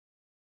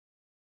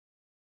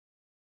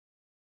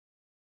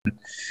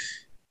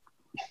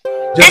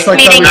Just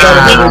like how we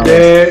got another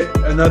day,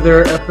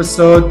 another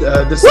episode.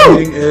 This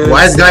thing is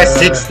Wise Guy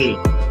 60.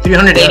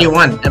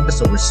 381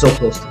 episode. We're so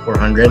close to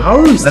 400. How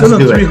are we still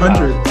on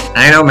 300?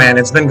 I know, man.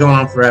 It's been going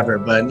on forever,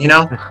 but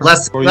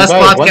less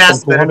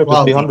podcasts, better 200 to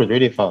quality. 300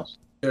 really fast.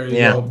 There you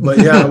go. But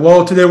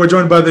well, today we're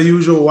joined by the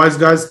usual Wise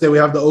Guys. Today we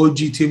have the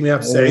OG team. We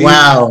have Saeed,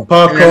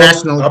 Paco,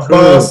 International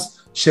Abbas,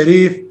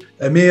 Sharif,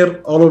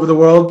 Amir, all over the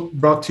world.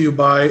 Brought to you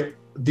by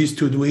these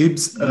two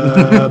dweebs.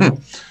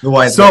 The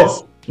Wise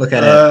Guys. Look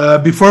at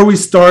it. Before we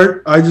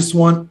start, I just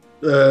want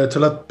to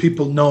let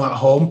people know at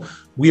home,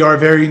 we are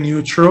very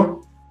neutral.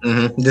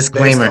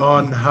 Disclaimer based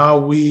on how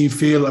we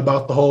feel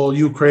about the whole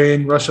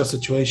Ukraine-Russia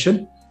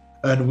situation,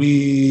 and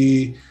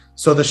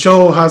so the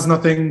show has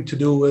nothing to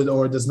do with,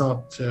 or does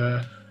not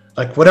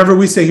whatever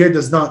we say here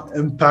does not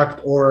impact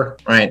or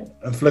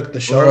inflict the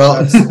show.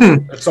 It's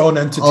its own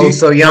entity.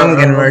 Also young,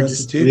 and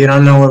we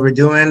don't know what we're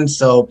doing,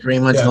 so pretty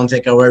much don't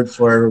take our word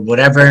for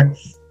whatever.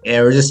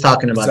 Yeah, we're just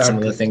talking about some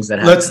of the things that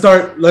happen.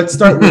 Let's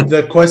start with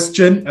the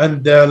question,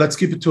 and let's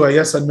keep it to a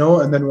yes and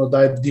no, and then we'll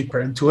dive deeper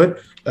into it.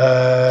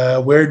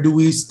 Where do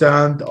we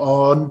stand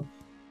on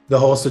the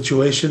whole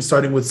situation,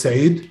 starting with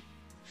Saeed?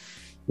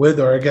 With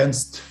or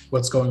against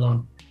what's going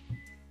on?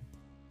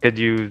 Could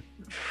you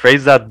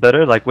phrase that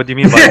better? Like, what do you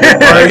mean by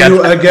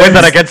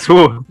against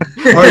who?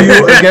 Are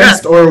you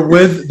against or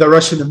with the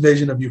Russian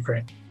invasion of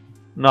Ukraine?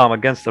 No, I'm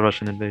against the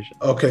Russian invasion.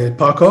 Okay,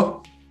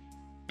 Paco?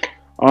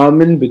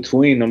 I'm in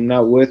between. I'm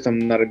not with.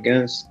 I'm not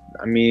against.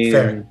 I mean,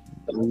 fair.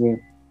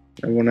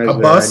 Everyone has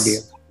Abbas? their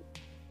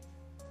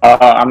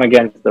idea. I'm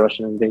against the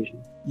Russian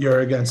invasion. You're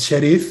against.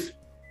 Sharif?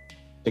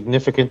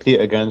 Significantly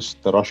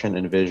against the Russian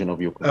invasion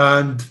of Ukraine.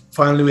 And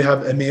finally, we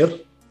have Amir.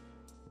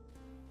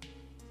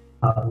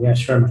 Yeah,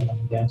 sure, man. I'm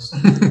against.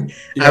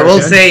 I will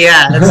say,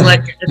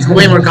 it's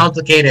way more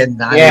complicated.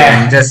 Well,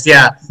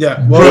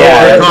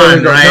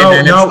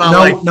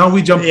 now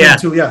we jump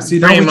into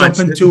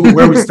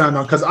where we stand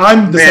on, because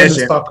I'm the same as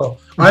Paco.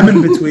 I'm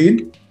in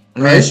between,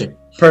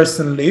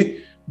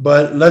 personally.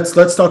 But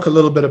let's talk a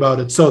little bit about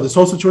it. So this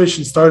whole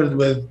situation started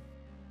with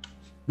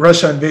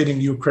Russia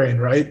invading Ukraine,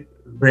 right?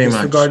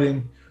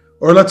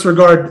 Let's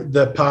regard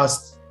the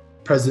past,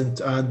 present,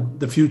 and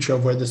the future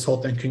of where this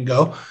whole thing can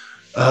go.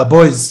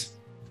 Boys,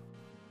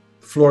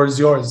 floor is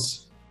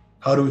yours.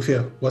 How do we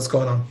feel? What's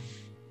going on?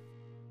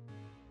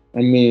 I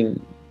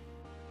mean,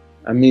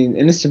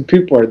 innocent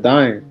people are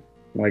dying.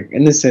 Like,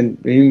 innocent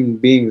human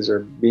beings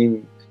are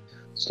being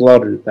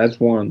slaughtered.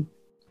 That's one.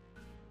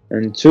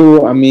 And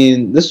two, I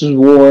mean, this is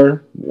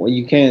war. More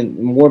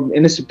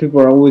innocent people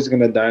are always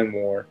gonna die in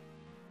war.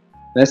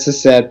 That's the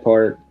sad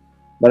part.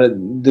 But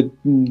the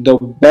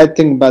bad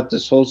thing about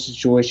this whole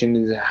situation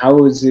is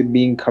how is it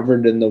being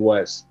covered in the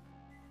West?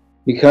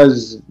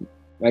 Because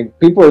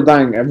people are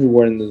dying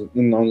everywhere on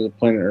the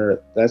planet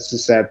Earth. That's the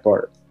sad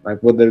part.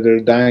 Like, whether they're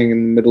dying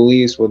in the Middle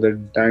East, whether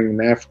they're dying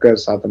in Africa,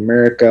 South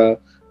America,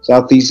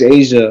 Southeast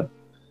Asia,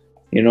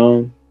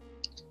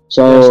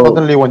 So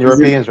suddenly, when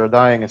Europeans are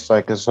dying, it's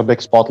there's a big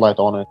spotlight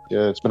on it.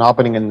 Yeah, it's been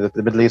happening in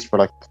the Middle East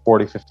for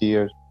 40, 50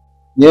 years.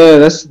 Yeah,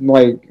 that's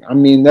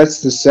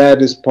that's the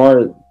saddest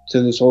part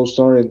to this whole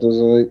story.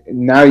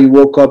 Now you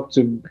woke up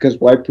because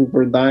white people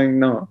are dying.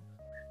 No.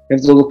 You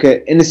have to look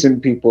at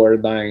innocent people are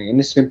dying.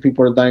 Innocent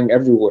people are dying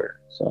everywhere.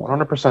 So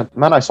 100%.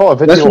 Man, I saw a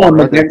video. That's why I'm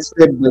against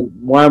it, but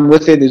why I'm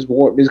with it is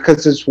war.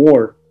 Because it's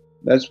war.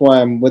 That's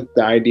why I'm with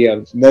the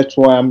idea. That's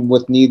why I'm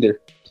with neither.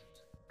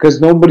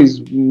 Because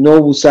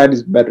no side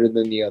is better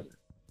than the other.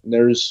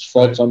 There's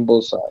faults on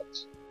both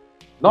sides.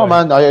 No,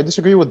 man, I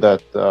disagree with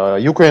that.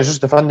 Ukraine is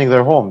just defending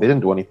their home. They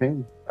didn't do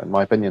anything, in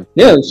my opinion.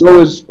 Yeah,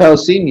 so is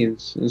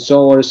Palestinians, and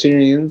so are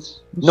Syrians.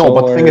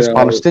 But the thing is,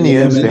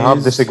 Palestinians, they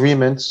have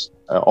disagreements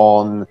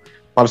on...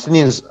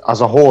 Palestinians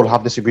as a whole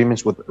have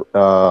disagreements with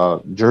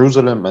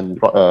Jerusalem and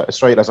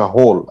Israel as a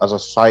whole, as a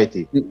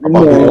society,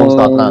 about who owns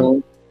that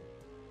land.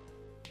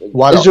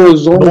 While no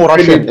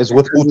Russian is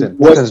with Putin.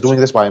 Putin is doing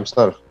this by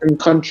himself.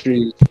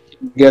 Countries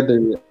together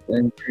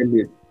and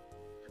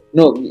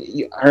all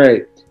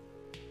right.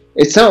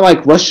 It's not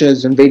like Russia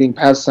is invading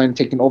Palestine,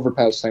 taking over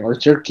Palestine, or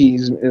Turkey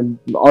is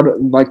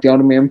like the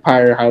Ottoman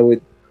Empire, how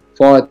it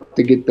fought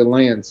to get the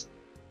lands.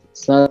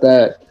 It's not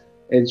that.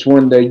 It's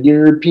when the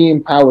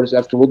European powers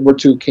after World War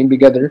II came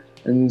together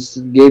and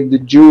gave the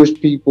Jewish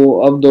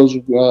people of those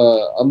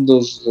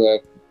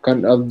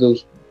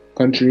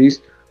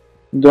countries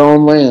their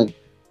own land.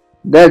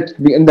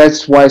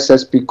 That's why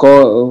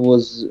CESPICO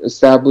was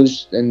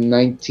established in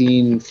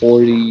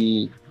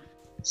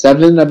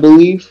 1947, I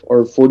believe,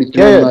 or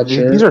 43. I'm not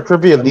sure. These are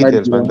trivial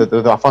details, man.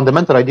 The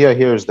fundamental idea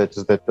here is that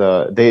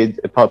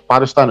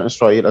Palestine and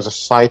Israel as a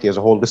society as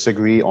a whole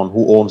disagree on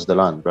who owns the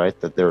land, right?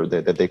 That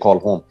they call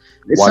home.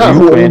 It's not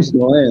who owns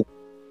the land.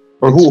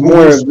 It's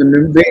more of an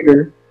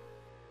invader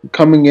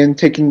coming in,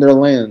 taking their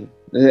land,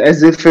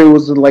 as if it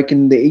was like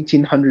in the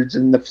 1800s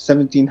and the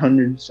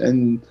 1700s,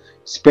 and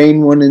Spain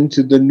went into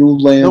the new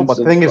lands. No, but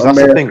the thing is,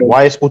 that's the thing.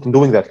 Why is Putin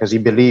doing that? Because he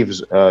believes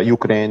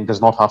Ukraine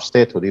does not have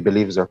statehood. He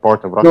believes they're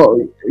part of Russia. No,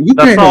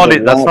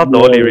 that's not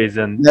the only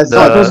reason. It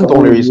isn't the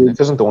only reason. It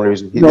isn't the only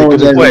reason.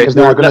 Because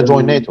they were going to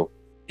join NATO.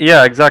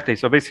 Yeah, exactly.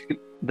 So basically,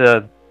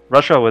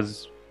 Russia was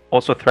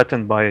also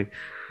threatened by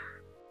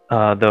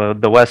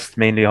the West,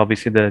 mainly,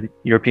 obviously the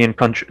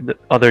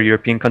other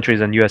European countries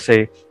and USA,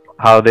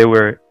 how they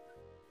were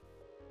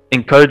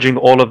encouraging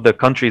all of the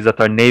countries that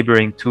are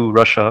neighboring to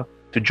Russia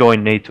to join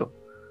NATO.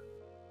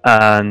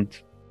 And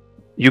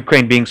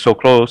Ukraine being so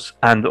close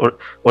and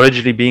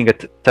originally being a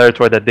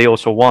territory that they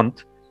also want,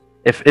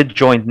 if it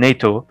joined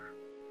NATO,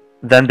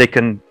 then they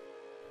can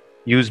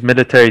use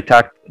military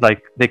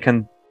like they can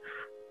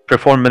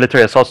perform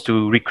military assaults to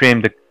reclaim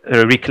the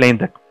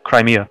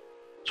Crimea.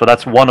 So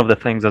that's one of the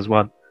things as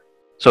well.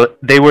 So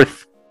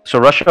so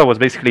Russia was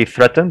basically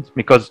threatened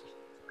because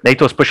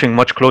NATO is pushing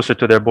much closer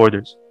to their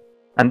borders,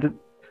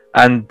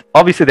 and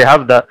obviously they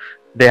have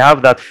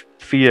that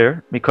fear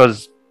because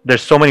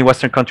there's so many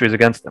Western countries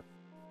against them,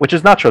 which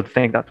is natural to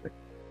think that way.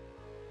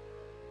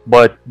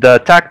 But the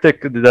tactic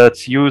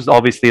that's used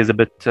obviously is a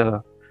bit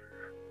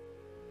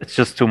it's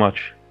just too much,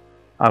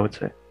 I would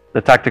say.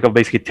 The tactic of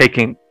basically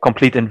taking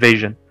complete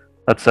invasion,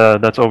 that's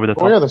over the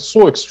top. Oh yeah, that's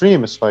so extreme.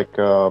 It's like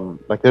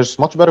there's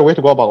much better way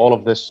to go about all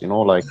of this, you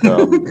know, like I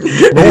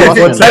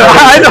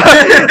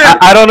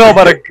don't know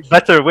about a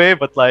better way,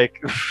 but like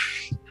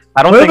I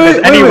don't think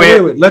there's any way.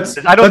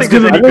 I don't think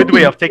there's any good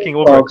way of taking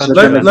over a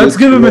country. Let's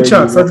give him a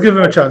chance.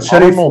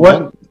 Sharif,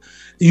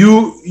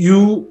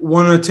 you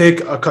want to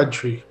take a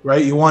country,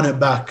 right? You want it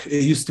back.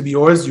 It used to be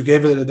yours. You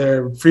gave it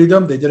their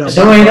freedom. They didn't.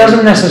 So he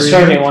doesn't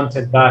necessarily want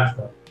it back,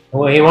 though.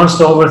 Well, he wants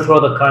to overthrow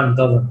the current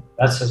government.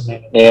 That's his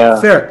main. Yeah.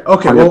 Fair.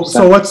 Okay. 100%. Well,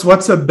 so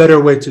what's a better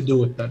way to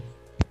do it then?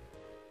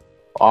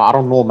 I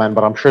don't know, man,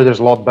 but I'm sure there's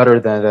a lot better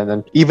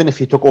than even if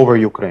he took over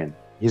Ukraine,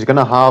 he's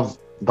gonna have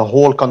the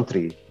whole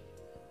country.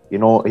 You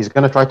know, he's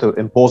gonna try to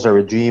impose a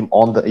regime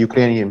on the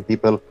Ukrainian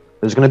people.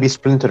 There's gonna be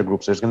splinter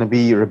groups. There's gonna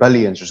be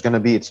rebellions. It's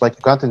like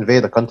you can't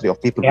invade a country of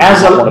people. He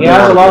has a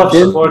lot of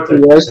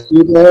supporters.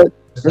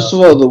 First of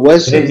all, the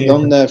West has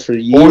done that for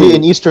years. Only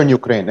in eastern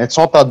Ukraine. It's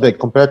not that big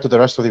compared to the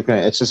rest of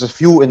Ukraine. It's just a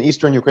few in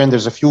eastern Ukraine.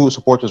 There's a few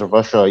supporters of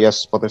Russia, yes,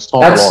 but it's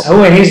not a lot.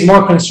 Oh, and he's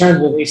more concerned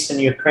with eastern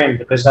Ukraine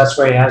because that's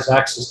where he has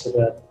access to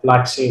the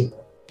Black Sea.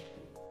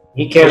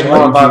 He cares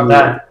more about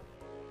that.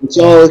 It's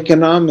all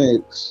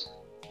economics.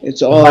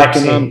 It's all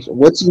economics.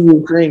 What's in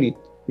Ukraine?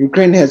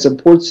 Ukraine has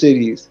port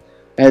cities,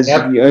 has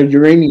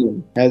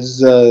uranium, has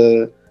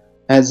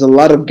a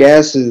lot of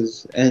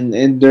gases, and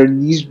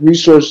these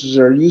resources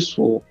are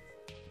useful.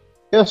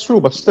 Yeah, it's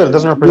true, but still, it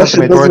doesn't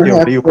represent the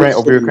majority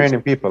of the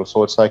Ukrainian people. So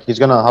it's like he's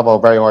gonna have a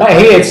very hard time.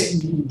 It's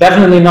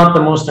definitely not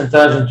the most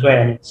intelligent way.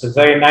 I mean, it's a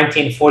very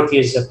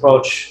 1940s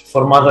approach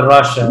for Mother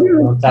Russia, you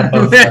know, type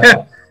of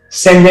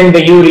send in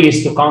the Yuris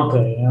to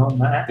conquer, you know.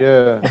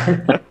 Yeah.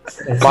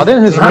 But then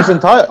his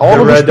entire all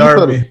of his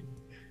people,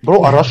 bro,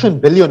 a Russian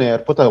billionaire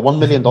put a $1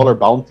 million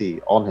bounty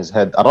on his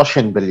head. A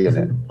Russian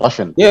billionaire,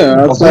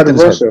 outside of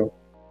Russia.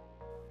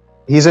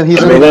 He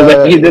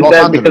did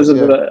that because of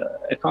the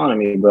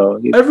economy, bro.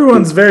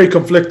 Everyone's very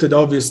conflicted,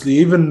 obviously.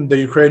 Even the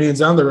Ukrainians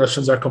and the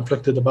Russians are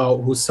conflicted about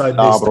whose side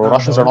they stand. Bro,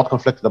 Russians are not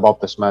conflicted about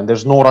this, man.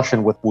 There's no Russian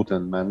with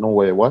Putin, man. No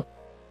way. What?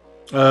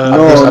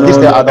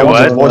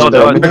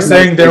 Like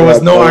saying there was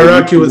no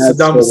Iraqi with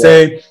Saddam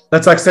Hussein.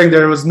 That's like saying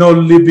there was no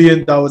Libyan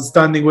that was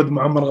standing with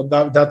Muammar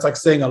Gaddafi. That's like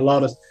saying a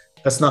lot of.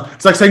 That's not.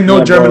 It's like saying no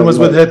German was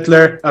with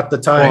Hitler at the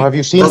time. Have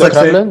you seen the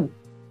Kremlin?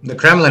 The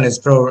Kremlin is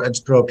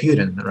pro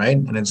Putin, right?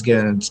 And it's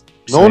getting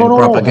no.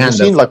 Have you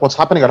seen like what's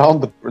happening around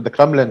the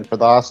Kremlin for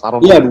the last? I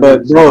don't know. Yeah, but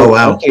bro,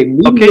 okay,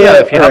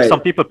 if you have some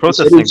people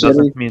protesting,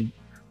 doesn't mean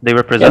they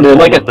represent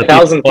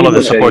all of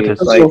the supporters.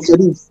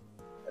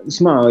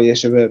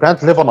 You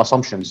can't live on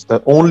assumptions.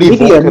 The only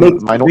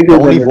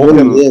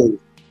vocal.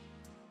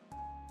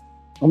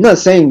 I'm not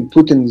saying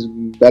Putin's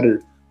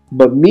better,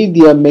 but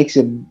media makes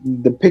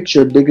the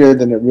picture bigger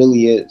than it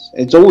really is.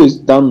 It's always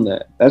done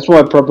that. That's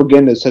why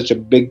propaganda is such a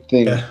big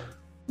thing. Yeah.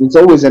 It's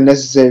always a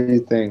necessary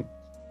thing.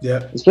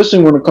 Yeah.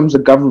 Especially when it comes to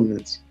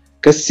governments.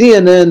 Because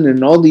CNN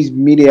and all these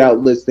media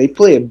outlets, they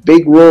play a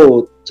big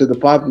role to the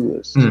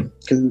populace.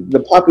 Because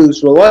the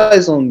populace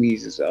relies on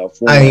these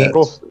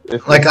formats.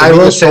 I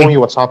will show you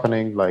what's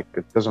happening. Like,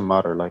 it doesn't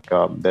matter. Like,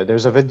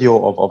 there's a video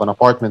of an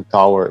apartment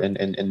tower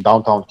in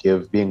downtown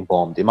Kiev being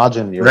bombed.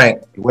 Imagine you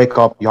wake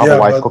up, you have a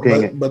wife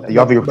cooking, you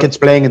have your kids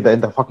playing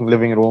in the fucking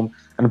living room,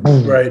 and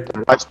boom,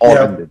 the lights all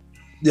ended.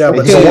 Yeah,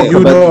 but so you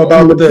know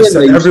about this,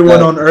 and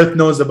everyone on Earth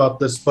knows about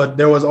this. But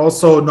there was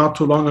also not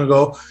too long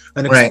ago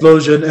an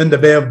explosion in the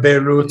Bay of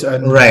Beirut,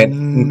 and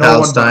in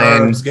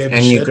Palestine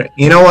and Ukraine.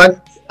 You know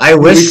what? I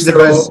wish there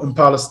was in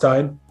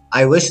Palestine.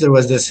 I wish there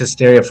was this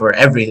hysteria for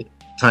every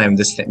time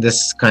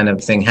this kind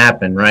of thing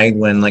happened, right?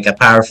 When like a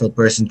powerful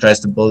person tries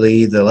to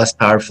bully the less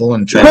powerful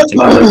and try to take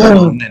them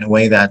down in a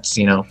way that's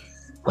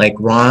like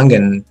wrong,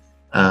 and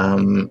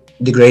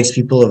degrades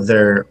people of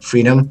their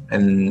freedom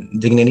and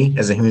dignity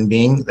as a human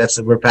being.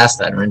 We're past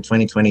that. We're in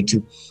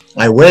 2022.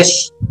 I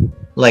wish,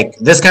 like,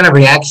 this kind of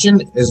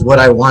reaction is what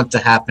I want to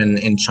happen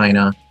in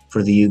China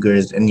for the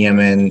Uyghurs, in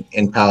Yemen,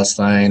 in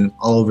Palestine,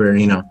 all over,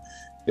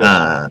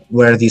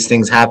 where these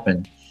things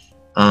happen.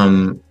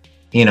 And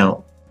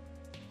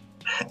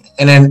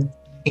then,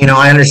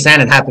 I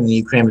understand it happened in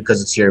Ukraine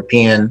because it's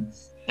European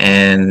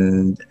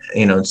and,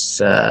 it's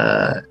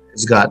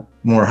got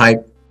more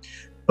hype.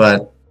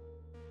 But,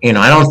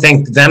 I don't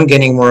think them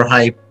getting more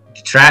hype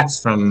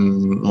detracts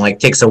from,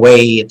 takes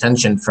away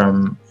attention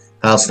from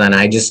Palestine.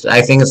 I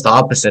think it's the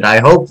opposite. I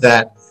hope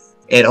that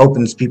it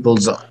opens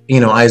people's,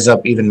 eyes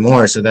up even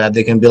more so that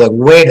they can be like,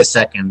 wait a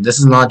second, this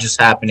is not just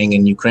happening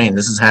in Ukraine.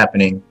 This is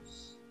happening,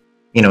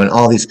 in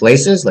all these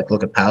places. Like,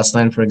 look at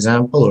Palestine, for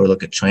example, or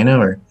look at China,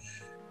 or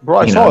bro,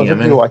 I saw a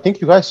video. I think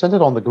you guys sent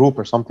it on the group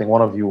or something.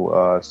 One of you.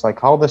 It's like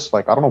how this,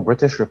 I don't know,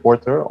 British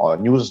reporter,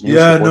 news.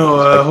 Yeah,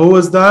 reporter, who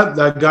was that?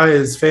 That guy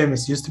is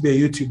famous. He used to be a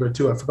YouTuber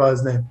too. I forgot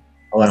his name.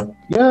 Oh,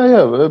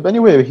 yeah.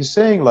 Anyway, he's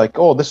saying like,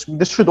 oh, this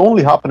should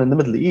only happen in the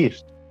Middle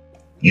East.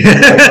 We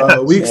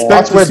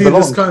expect to see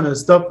this kind of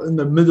stuff in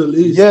the Middle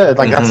East. Yeah,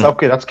 like that's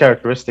okay. That's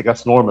characteristic.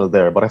 That's normal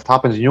there. But if it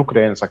happens in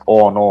Ukraine, it's like,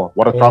 oh no,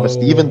 what a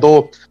travesty. Even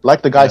though,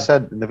 like the guy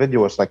said in the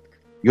video, it's like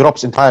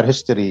Europe's entire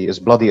history is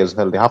bloody as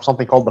hell. They have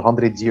something called the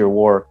 100-Year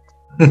War.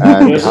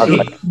 And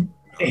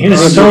it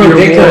was so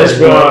ridiculous,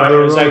 bro.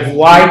 It was like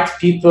white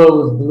people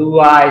with blue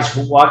eyes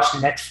who watch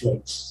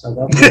Netflix. So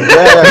that's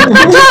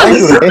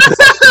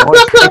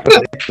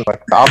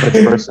like the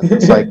average person.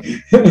 It's like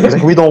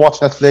we don't watch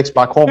Netflix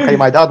back home. Hey,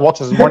 my dad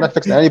watches more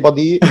Netflix than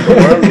anybody in the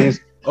world.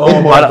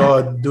 Oh my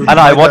god, dude! And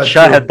I watch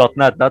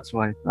Shahed.net. That's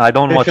why I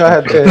don't watch.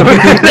 Shahed.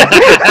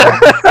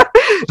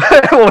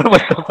 What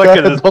the fuck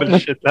is this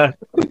bullshit, man?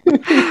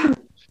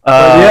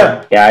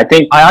 Yeah.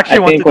 I actually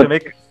wanted to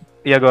make.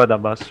 Yeah, go ahead,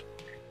 Abbas.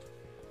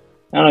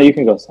 No, you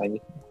can go, Saeed.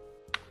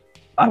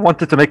 I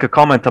wanted to make a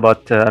comment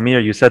about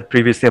Amir. You said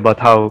previously about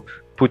how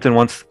Putin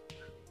wants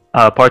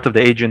part of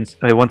the agents.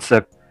 He wants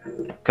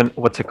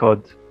what's it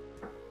called?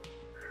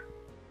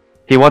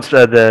 He wants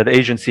the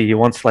agency. He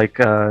wants like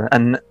a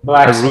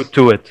route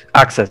to it.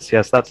 Access.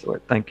 Yes, that's the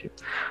word. Thank you.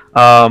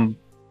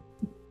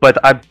 But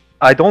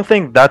I don't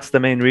think that's the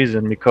main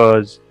reason,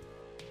 because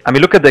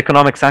look at the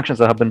economic sanctions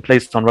that have been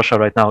placed on Russia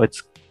right now.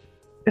 It's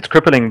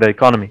crippling the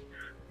economy.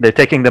 They're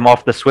taking them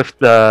off the SWIFT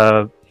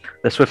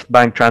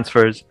bank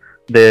transfers.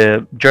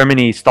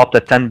 Germany stopped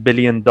a $10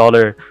 billion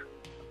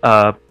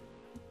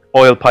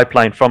oil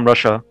pipeline from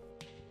Russia.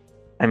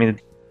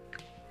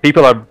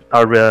 People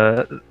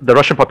the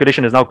Russian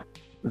population is now,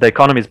 the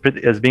economy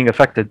is being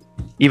affected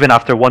even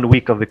after 1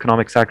 week of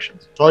economic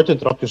sanctions. Sorry to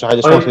interrupt you,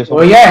 Saeed.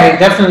 He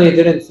definitely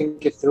didn't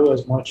think it through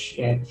as much.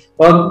 Yeah.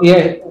 Well, yeah,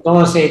 I don't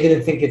want to say he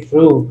didn't think it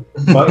through,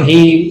 but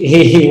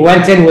he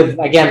went in with,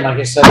 again, like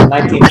I said,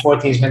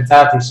 1940s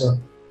mentality. So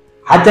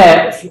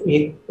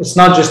it's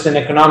not just an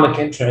economic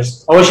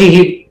interest.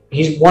 Obviously,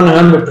 he's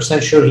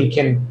 100% sure he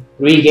can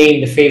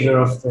regain the favor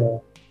of the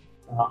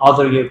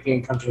other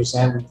European countries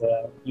and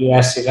the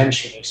US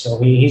eventually. So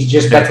he's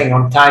just betting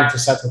on time to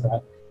settle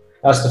that.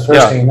 That's the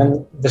first thing. And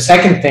then the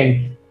second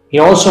thing, he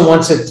also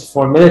wants it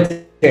for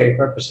military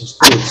purposes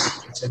too.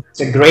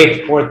 It's a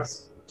great port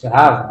to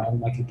have, man.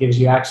 Like, it gives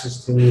you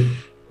access to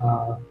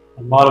a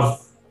lot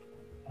of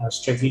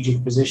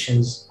strategic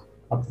positions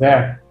up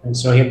there, and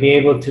so he'll be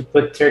able to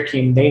put Turkey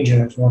in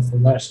danger as well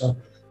from there. So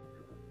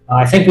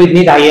I think we'd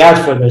need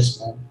Ayad for this,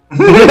 man.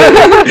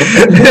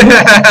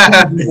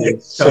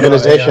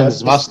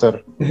 Civilization's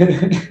master.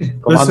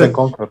 Command and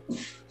conquer.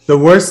 The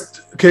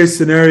worst case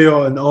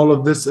scenario in all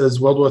of this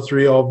is World War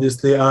III,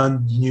 obviously,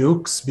 and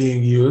nukes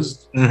being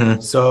used.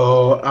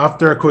 So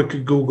after a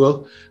quick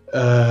Google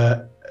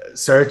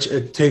search,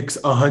 it takes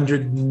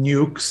 100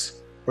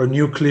 nukes or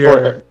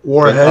nuclear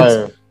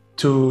warheads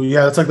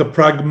it's like the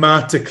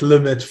pragmatic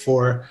limit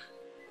for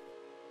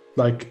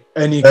like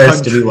any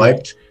country to be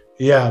wiped.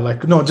 Yeah,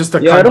 like no, just a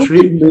country. I don't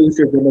think nukes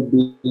are gonna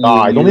be.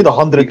 I don't need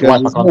 100 to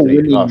wipe a country.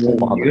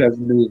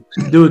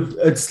 Dude,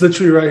 it's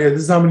literally right here.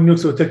 This is how many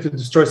nukes it would take to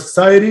destroy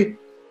society.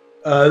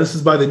 This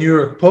is by the New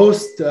York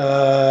Post.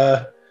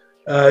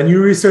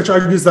 New research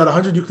argues that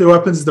 100 nuclear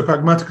weapons is the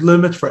pragmatic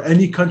limit for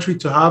any country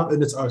to have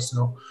in its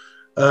arsenal.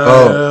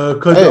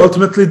 Could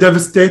ultimately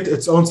devastate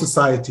its own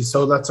society.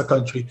 So that's a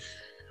country.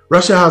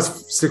 Russia has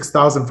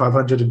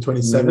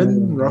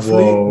 6,527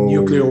 roughly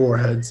nuclear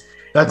warheads.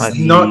 That's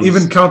not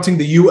even counting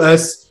the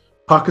US,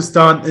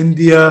 Pakistan,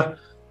 India,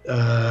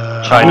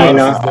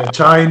 China.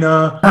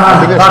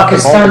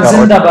 Pakistan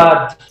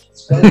Zindabad.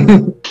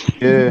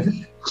 Yeah.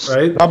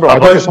 Right? No, bro, I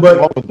think there's something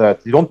wrong with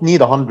that. You don't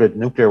need 100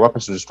 nuclear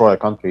weapons to destroy a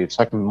country. It's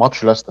like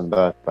much less than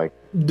that. Like,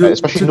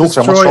 especially nukes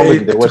are much stronger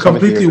than they were. To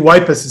completely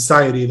wipe a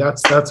society.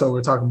 That's what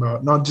we're talking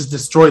about. Not just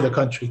destroy the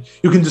country.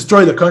 You can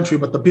destroy the country,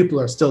 but the people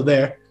are still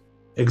there.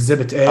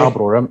 Exhibit A.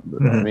 Bro,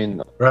 I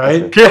mean,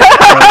 right? Look at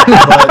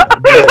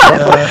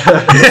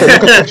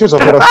pictures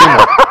of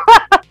Hiroshima.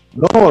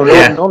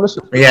 No,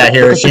 listen. Yeah,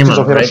 Hiroshima. Pictures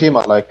of Hiroshima,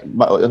 right? like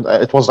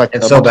it was like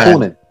it's so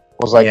bad.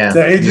 was like,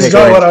 so he just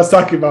got what I was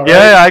talking about. Right?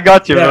 Yeah, I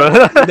got you,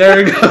 bro. There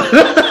we go.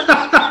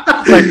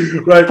 Like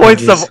right.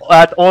 Points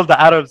at all the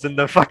Arabs in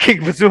the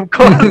fucking Zoom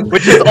call,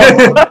 which is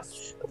all of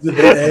us.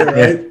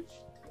 Right?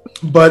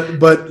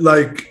 But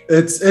like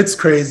it's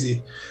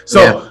crazy.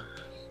 So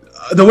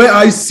the way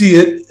I see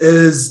it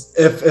is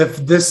if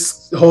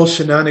this whole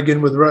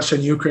shenanigan with Russia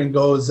and Ukraine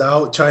goes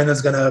out,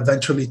 China's gonna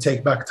eventually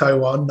take back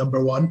Taiwan,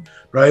 number one,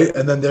 right?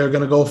 And then they're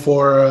gonna go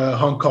for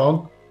Hong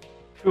Kong.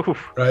 Oof.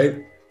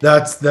 Right?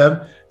 That's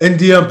them.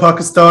 India and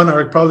Pakistan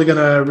are probably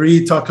gonna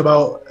talk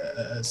about.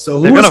 So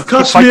who's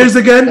Kashmir's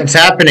again? It's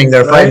happening.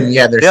 They're fighting.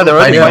 Yeah, they're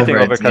already fighting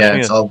over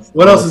Kashmir.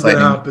 What else is gonna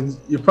happen?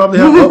 You probably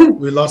have.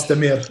 We lost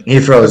Amir. He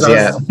froze.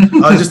 I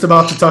was just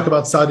about to talk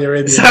about Saudi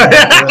Arabia.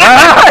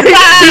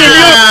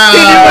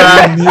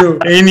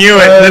 He knew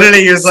it.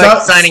 Literally, he was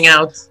like signing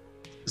out.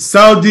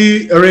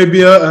 Saudi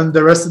Arabia and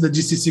the rest of the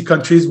GCC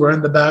countries were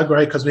in the bag,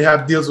 right? Because we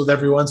have deals with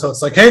everyone. So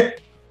it's like, hey,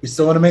 we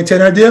still want to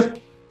maintain our deal.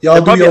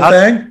 Y'all do your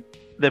thing.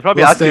 They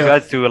probably ask you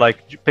guys to like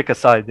pick a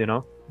side, you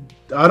know.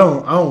 I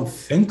don't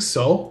think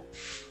so.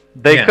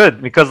 They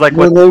could, because like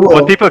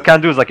what people can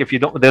do is like if you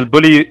don't, they'll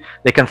bully you.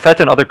 They can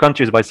threaten other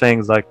countries by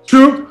saying like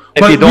true,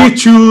 but we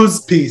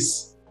choose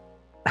peace.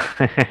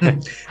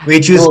 We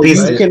choose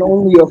peace. You can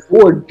only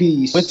afford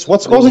peace.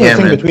 What's causing the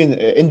thing between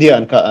India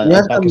and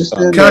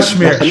Pakistan?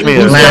 Kashmir.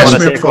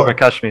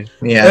 Kashmir.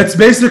 Yeah, it's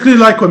basically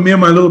like when me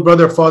and my little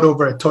brother fought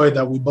over a toy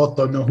that we both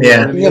don't know who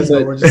it is.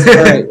 But we're just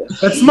like,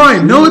 that's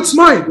mine. No, it's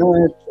mine.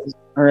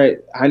 All right,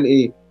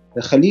 Ali. The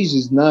Khalij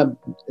is not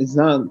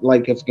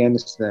like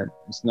Afghanistan.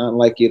 It's not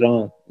like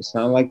Iran. It's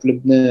not like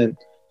Lebanon.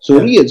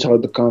 Syria is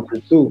hard to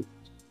conquer too.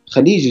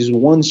 Khalij is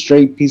one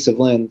straight piece of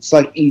land. It's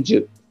like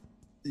Egypt.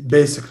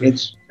 Basically,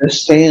 it's a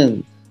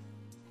sand.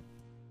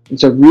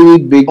 It's a really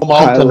big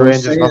mountain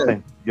range is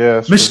nothing.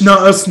 Yes. Mishna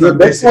Asna,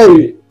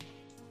 basically.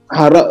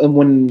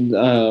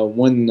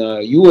 When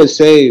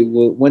USA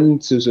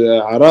went to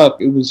Iraq,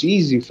 it was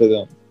easy for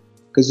them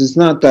because it's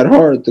not that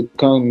hard to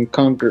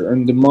conquer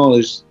and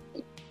demolish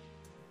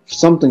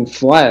something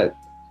flat.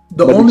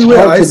 The only way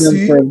I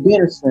see for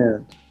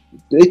Afghanistan,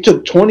 it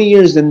took 20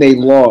 years and they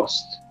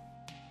lost.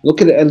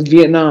 Look at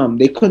Vietnam.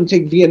 They couldn't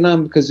take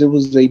Vietnam because it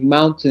was a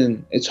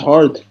mountain. It's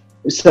hard.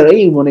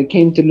 Israel, when it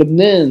came to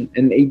Lebanon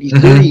in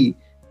 '83,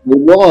 they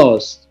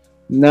lost.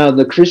 Now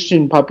the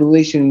Christian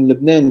population in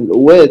Lebanon,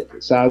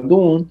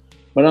 Saadun,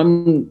 but I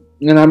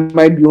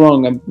might be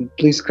wrong.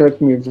 Please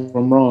correct me if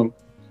I'm wrong.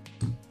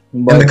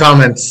 But in the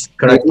comments,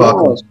 correct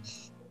Paco.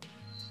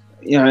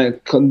 Yeah,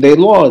 they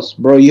lost,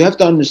 bro. You have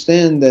to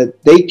understand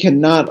that they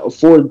cannot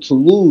afford to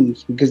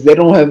lose because they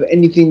don't have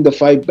anything to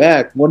fight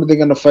back. What are they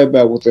going to fight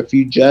back with? A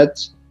few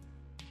jets?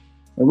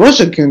 And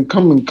Russia can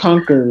come and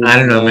conquer. I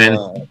don't know, man.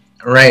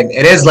 Right.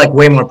 It is like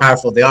way more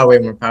powerful. They are way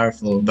more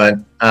powerful. But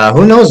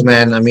who knows,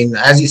 man? I mean,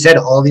 as you said,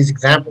 all these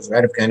examples,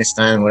 right?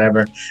 Afghanistan,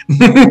 whatever.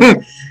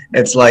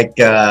 It's like,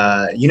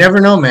 you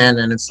never know, man.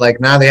 And it's like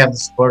now they have the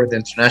support of the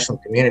international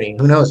community.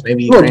 Who knows?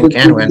 Maybe Ukraine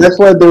can win. That's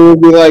why they will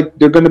be like,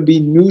 they're going to be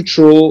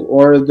neutral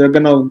or they're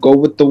going to go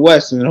with the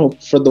West and hope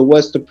for the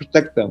West to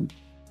protect them.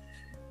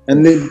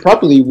 And they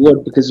probably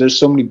would because there's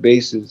so many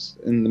bases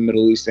in the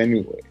Middle East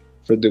anyway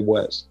for the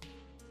West.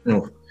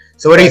 Oh.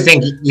 So what do you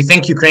think? You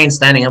think Ukraine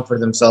standing up for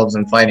themselves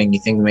and fighting, you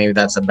think maybe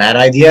that's a bad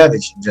idea? They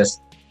should just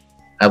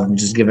have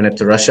just given it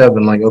to Russia,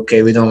 been like,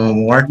 okay, we don't want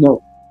more?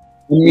 No.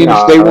 I mean,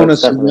 if they want to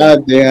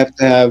survive, they have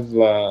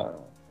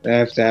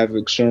to have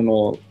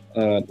external,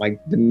 like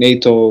the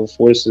NATO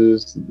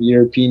forces, the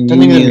European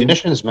Union. Sending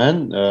munitions,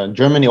 man.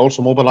 Germany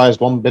also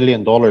mobilized $1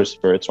 billion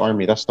for its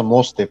army. That's the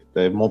most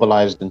they've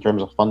mobilized in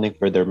terms of funding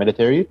for their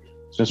military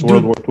since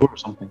World War II or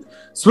something.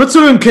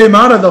 Switzerland came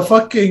out of the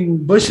fucking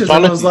bushes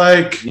and was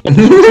like...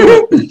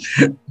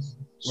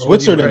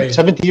 Switzerland,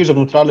 70 years of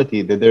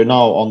neutrality. They're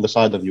now on the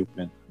side of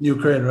Ukraine.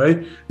 Ukraine,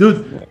 right?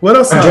 Dude, what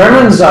else? The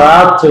Germans are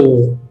out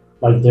to...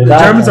 Like the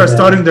Germans are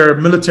starting their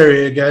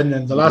military again,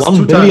 and the last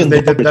two times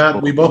they did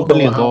that, we both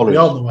know how. We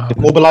all know how. They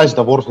mobilized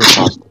the war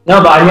fast.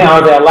 No, but I mean,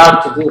 are they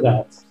allowed to do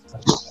that?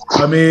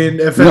 I mean,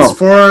 if it's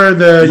for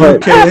the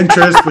UK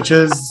interest, which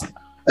is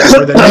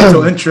for the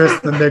NATO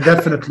interest, then they're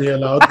definitely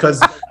allowed.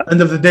 Because end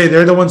of the day,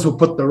 they're the ones who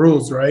put the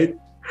rules, right?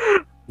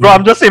 Bro,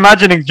 I'm just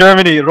imagining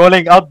Germany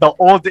rolling out the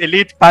old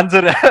elite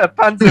Panzer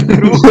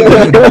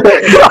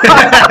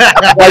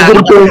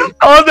crew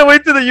all the way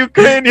to the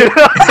Ukraine. You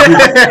know?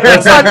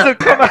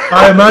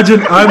 I imagine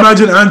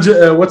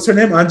what's her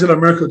name? Angela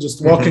Merkel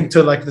just walking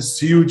to like this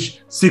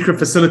huge secret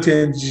facility,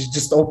 and she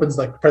just opens,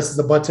 like presses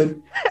a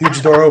button,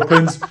 huge door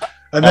opens,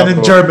 and then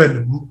in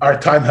German, our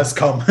time has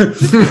come.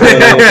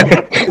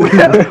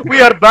 We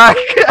are back.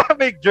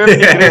 Make Germany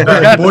great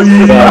again. Boys.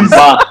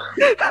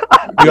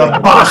 We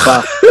are back.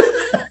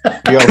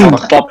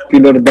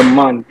 Popular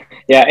demand.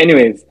 Yeah,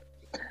 anyways.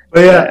 But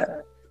yeah,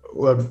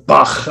 we're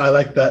back. I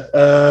like that.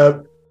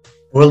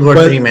 World War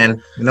III,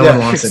 man. No one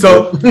wants it.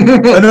 So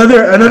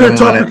another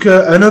topic,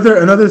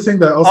 another thing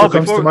that also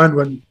comes to mind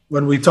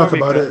when we talk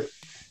about it.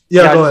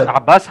 Yeah, go ahead.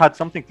 Abbas had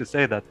something to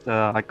say that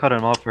I cut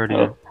him off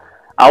earlier.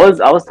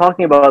 I was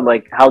talking about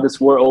like how this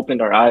war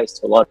opened our eyes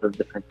to a lot of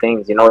different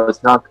things. You know,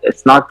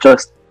 it's not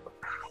just,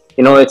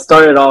 you know, it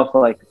started off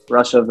like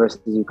Russia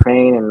versus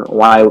Ukraine and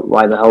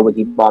why the hell would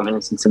he bomb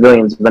innocent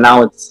civilians? But now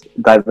it's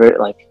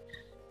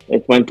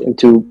it went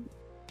into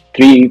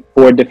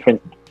 3-4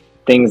 different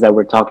things that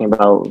we're talking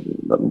about: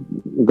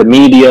 the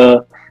media,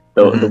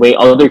 the way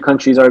other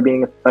countries are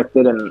being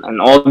affected,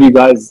 and all of you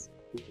guys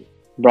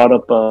brought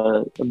up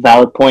a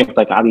valid point.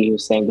 Like Adi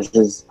was saying, this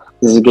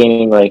is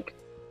gaining like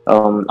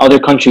other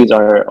countries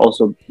are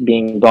also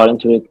being brought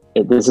into it.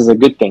 This is a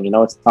good thing, you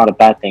know. It's not a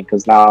bad thing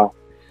because now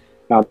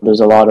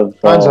there's a lot of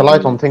shines a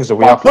light on things that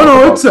we have.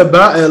 It's a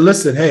bad.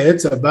 Listen, hey,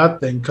 it's a bad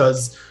thing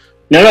because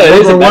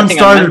World War One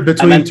started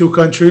between two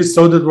countries.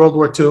 So did World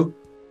War Two,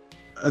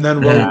 and then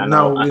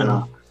now you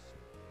know.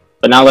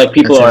 But now, like,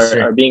 people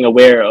are being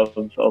aware of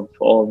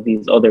all of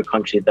these other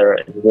countries that are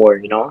in war,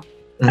 you know,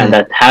 and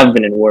that have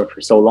been in war for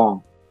so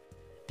long.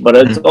 But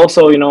it's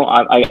also, you know,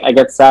 I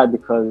get sad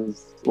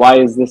because why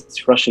is this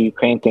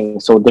Russia-Ukraine thing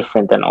so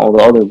different than all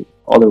the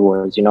other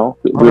wars, you know?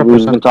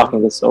 We've been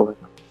talking this over.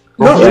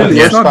 No, really,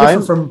 it's not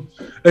different from.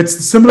 It's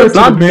similar to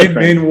the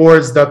main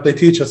wars that they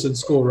teach us in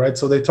school, right?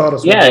 So they taught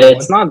us. Yeah,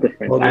 it's not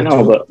different. I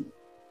know, but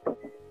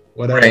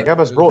whatever. Yeah,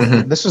 but bro,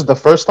 this is the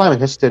first time in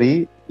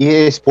history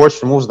EA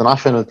Sports removes the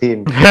national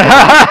team.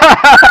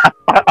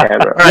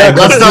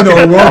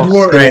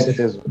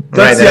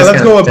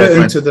 Let's go a bit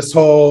into this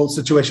whole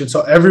situation.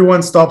 So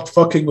everyone stopped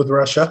fucking with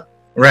Russia.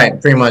 Right,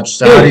 pretty much.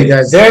 So how do you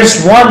guys?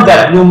 There's one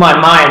that blew my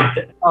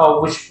mind.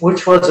 Oh,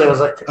 which was it? It was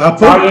like the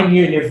Italian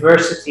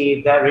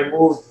university that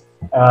removed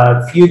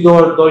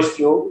Fyodor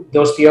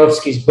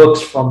Dostoevsky's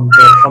books from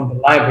the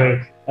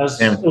library.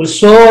 It was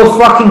so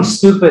fucking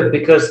stupid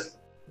because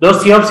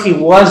Dostoevsky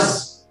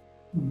was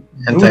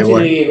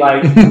brutally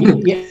like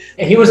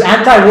he was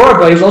anti-war,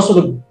 but he was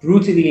also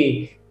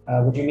brutally.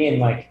 What do you mean?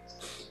 Like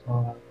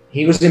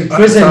he was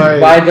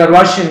imprisoned by the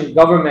Russian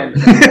government.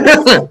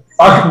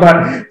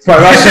 By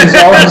Russians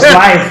all his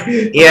life.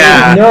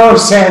 Yeah, no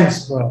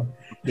sense, bro.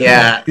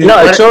 Yeah, no,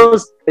 it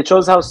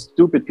shows how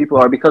stupid people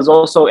are because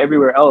also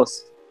everywhere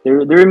else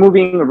they're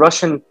removing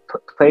Russian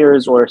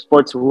players or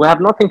sports who have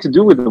nothing to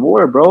do with the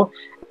war, bro.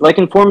 Like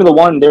in Formula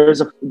One,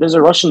 there's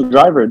a Russian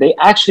driver. They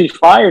actually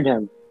fired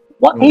him.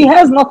 What? He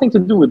has nothing to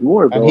do with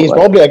war, bro. And he's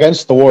probably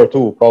against the war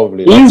too.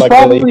 Probably. He's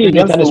probably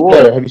against the war.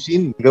 Player. Have you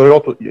seen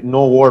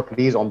 "No War,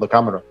 Please" on the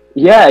camera?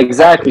 Yeah,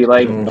 exactly.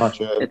 Like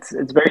it's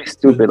very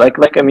stupid.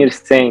 Like Amir is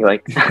saying,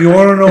 like you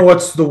want to know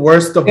what's the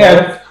worst of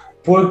all?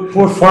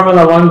 Poor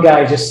Formula One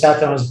guy just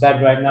sat on his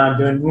bed right now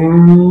doing.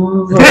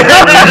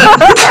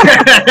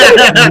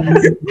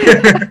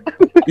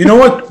 You know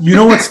what? You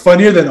know what's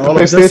funnier than all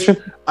of this?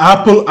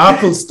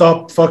 Apple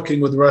stopped fucking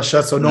with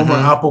Russia, so no more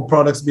Apple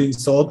products being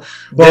sold.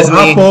 But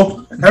Disney.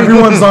 Apple,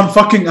 everyone's on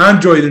fucking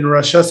Android in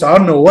Russia, so I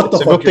don't know what the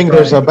fuck. Good thing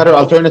there's a better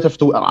alternative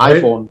to an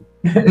iPhone.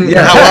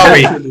 Yeah,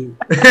 Huawei.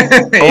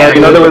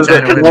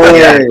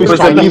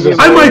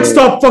 I might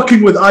stop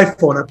fucking with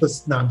iPhone.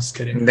 No, I'm just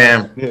kidding.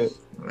 Damn.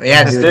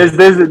 Yeah,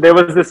 there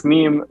was this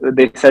meme.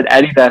 They said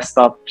Adidas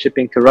stopped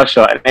shipping to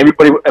Russia, and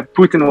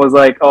Putin was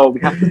like, "Oh, we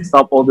have to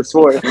stop all this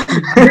war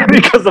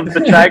because of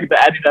the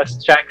Adidas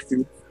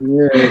tracksuit."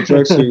 Yeah,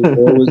 tracksuit.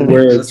 Always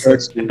wear a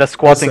tracksuit. The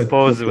squatting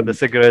pose with the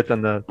cigarette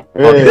and the.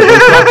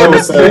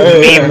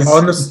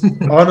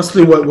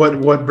 Honestly,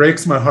 what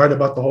breaks my heart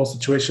about the whole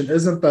situation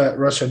isn't that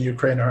Russia and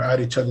Ukraine are at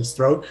each other's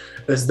throat.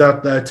 Is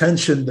that the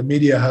attention the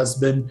media has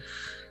been.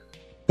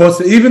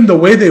 Even the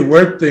way they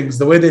word things,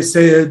 the way they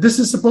say this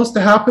is supposed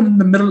to happen in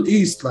the Middle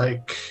East,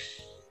 like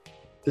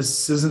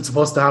this isn't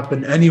supposed to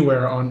happen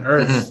anywhere on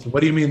Earth.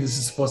 What do you mean this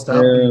is supposed to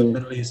happen in the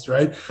Middle East,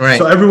 right?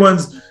 So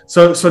everyone's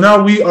so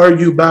now we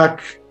argue back.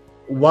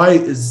 Why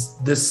is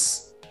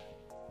this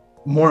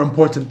more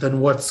important than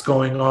what's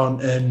going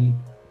on in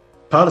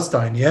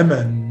Palestine,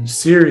 Yemen,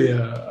 Syria,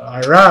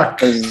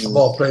 Iraq, of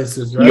all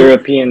places, right?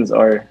 Europeans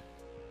are.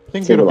 I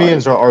think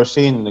Europeans are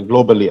seen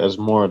globally as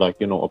more like,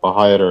 you know, of a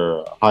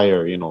higher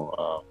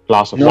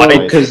class of society.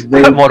 Because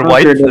they more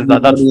white.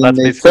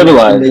 That's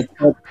civilized.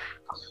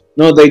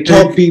 They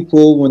taught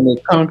people when they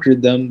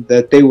conquered them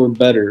that they were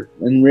better.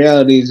 In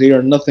reality, they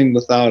are nothing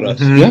without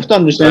us. You have to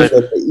understand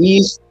that the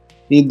East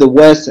need the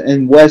West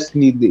and West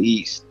need the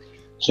East.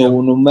 So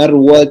no matter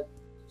what,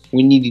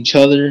 we need each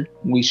other.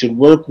 We should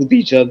work with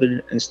each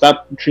other and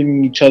stop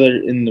treating each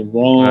other in the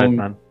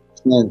wrong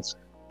sense.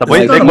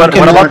 What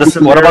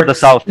about the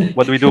South?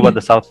 What do we do about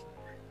the South?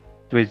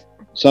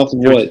 South of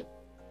what?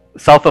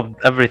 South of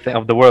everything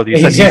of the world. You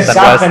said East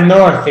South and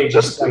North. They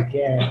just like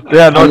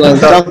North and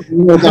South.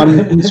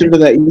 I'm consider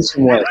that East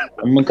and West.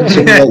 I'm gonna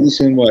consider that East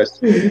and West.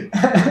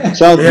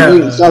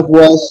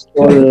 Southwest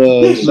or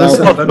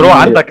South. Bro,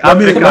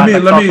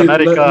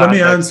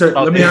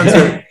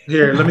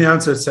 let me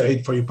answer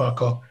Saeed for you,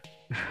 Paco.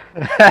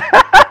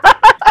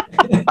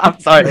 I'm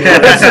sorry.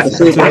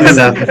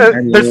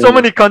 There's so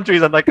many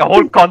countries and like a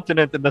whole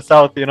continent in the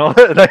south, you know.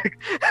 Like,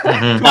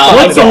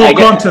 what's the whole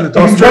continent?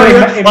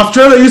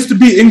 Australia used to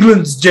be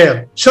England's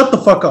jail. Shut the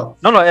fuck up.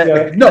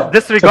 No.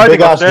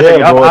 Disregarding Australia,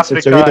 you have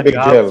Africa, you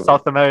have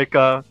South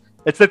America,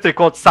 It's literally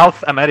called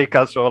South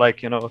America. So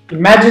like, you know.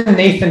 Imagine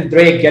Nathan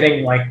Drake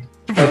getting like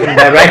fucking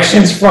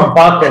directions from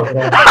Paco,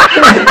 bro.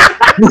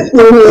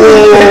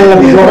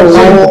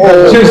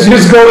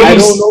 Just go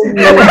east.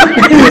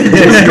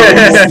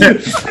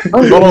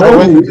 Follow the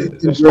wind.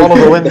 Just follow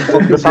the wind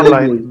from the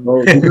sunlight.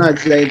 No, do not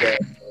say that.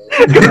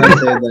 Do not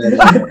say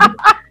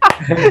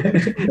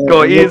that.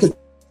 Go east.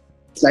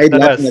 Slide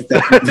laughing at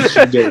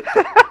that.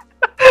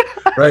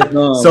 Right.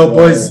 No, so,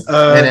 boys,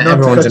 not to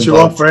everyone's cut you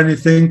involved. off or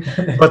anything,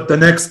 but the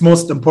next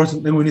most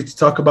important thing we need to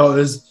talk about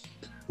is,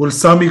 will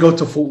Sami go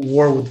to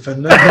war with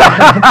Finland?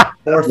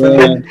 Or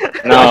Finland?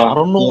 I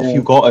don't know if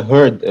you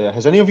heard.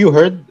 Has any of you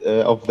heard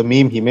of the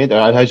meme he made?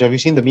 Have you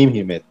seen the meme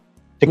he made?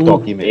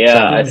 TikTok he made.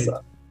 Yeah,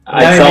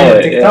 I Sami. saw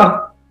it.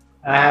 TikTok?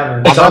 I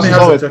haven't. Sami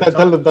has a TikTok.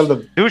 Tell them.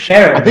 Do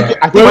share. I think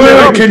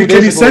wait,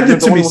 can you send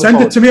it to me?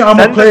 Send it to me. I'm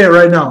gonna play it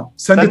right now.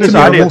 Send it to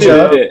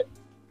me.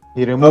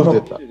 He removed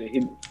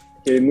it.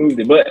 He removed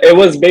it, but it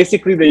was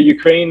basically the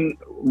Ukraine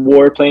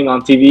war playing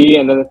on TV,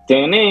 and then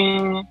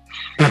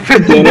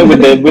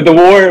with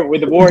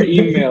the war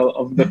email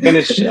of the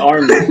Finnish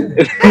army.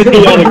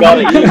 He only got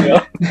an email.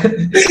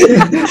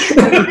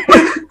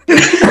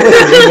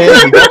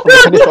 He got from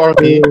the Finnish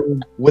army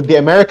with the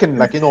American,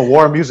 like, you know,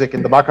 war music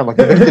in the background, like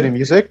the victory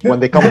music when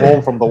they come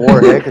home from the war.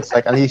 Like, it's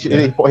like, and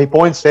he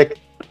points, like,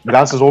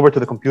 glances over to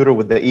the computer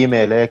with the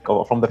email, like,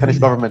 from the Finnish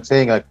government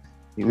saying, like,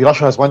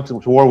 Russia has went to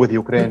war with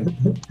Ukraine.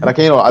 And, like,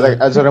 you know,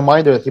 as a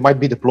reminder that he might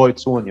be deployed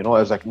soon, you know,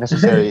 as like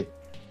necessary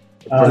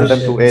for them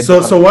to aid. So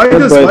why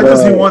does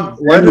he want?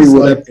 Why does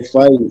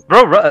Bro,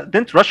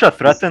 didn't Russia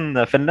threaten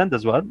Finland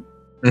as well?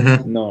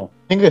 Mm-hmm. No.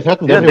 I think they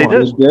threatened Yeah, they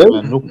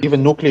everyone.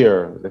 Even nuclear,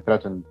 they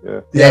threatened.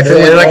 Yeah,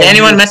 if like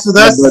anyone mess with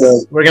us,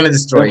 we're gonna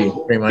destroy you,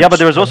 pretty much. Yeah, but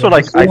there was also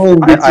like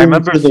I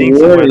remember seeing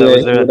somewhere there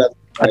was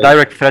a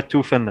direct threat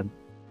to Finland,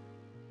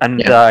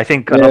 and I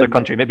think another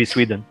country, maybe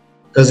Sweden,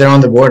 because they're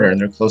on the border and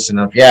they're close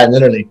enough. Yeah,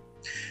 literally.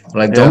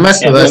 Like, don't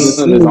mess with us.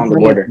 Finland is on the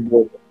border.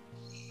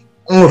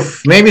 Oof,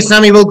 maybe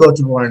Sami will go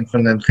to war in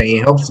Finland.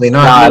 Hopefully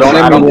not. Nah,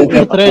 I don't think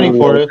They're training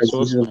for it. So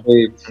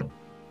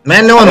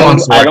Man, no one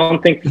wants war. I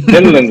don't think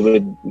Finland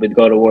would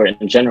go to war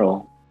in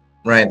general.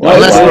 Right. Why?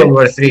 Unless Why? World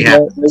War III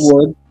happens.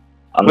 We'll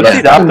Unless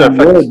see the after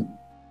effects.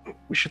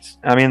 We should.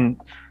 I mean,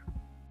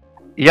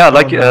 yeah,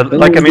 like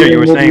Amir, you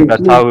were saying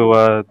that how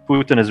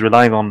Putin is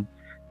relying on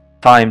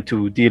time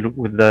to deal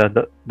with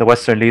the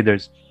Western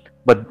leaders,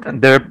 but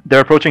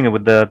they're approaching it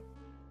with the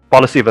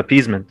policy of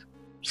appeasement,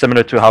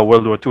 similar to how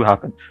World War II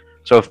happened.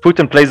 So if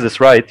Putin plays this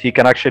right, he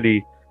can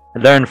actually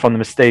learn from the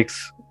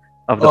mistakes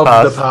of the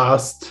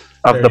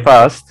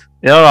past.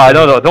 No, I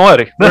don't know. Don't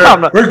worry.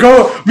 We're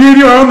going. Me and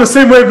you are on the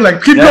same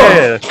wavelength. Keep going.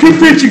 Yeah. Keep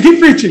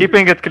preaching.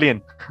 Keeping it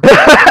clean.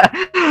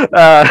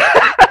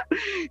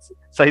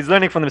 So he's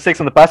learning from the mistakes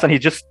in the past, and he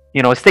just,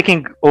 you know, is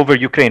taking over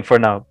Ukraine for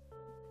now.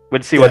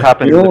 We'll see what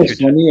happens. You know in the what's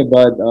future. funny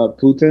about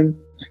Putin?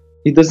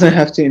 He doesn't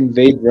have to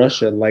invade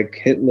Russia like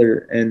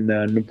Hitler and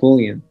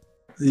Napoleon.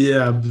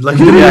 Yeah, like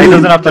he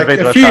doesn't have to like, invade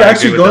if Russia. he I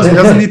actually agree with goes, he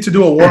that. doesn't need to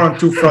do a war on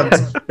two fronts.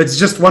 It's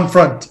just one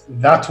front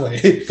that way.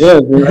 Yeah,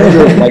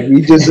 like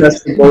he just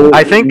has to go.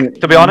 I think,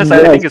 to be honest,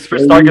 I think his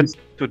first target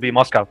would be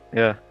Moscow.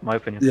 Yeah, my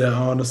opinion. Yeah,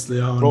 honestly,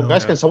 I don't Bro, know.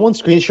 guys, can someone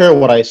screen share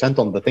what I sent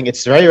on the thing?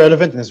 It's very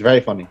relevant and it's very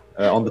funny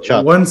on the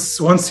chat.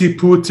 Once he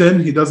put in,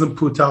 he doesn't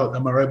put out.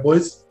 Am I right,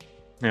 boys?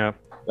 Yeah.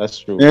 That's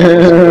true.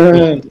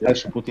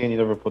 That's Putin, you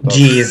never put out.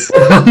 Jeez.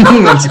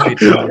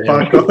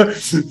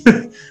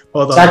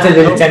 Hold on.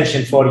 Saturday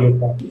detention for you,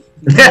 bro.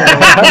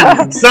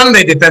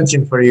 Sunday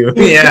detention for you.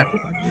 Yeah.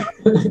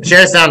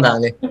 Share sound,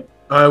 Ali.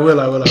 I will.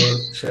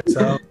 Share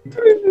sound.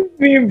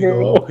 Me,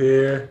 Go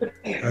here.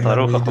 And then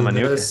we do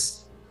Manuka.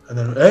 this. And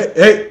then,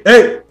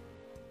 hey!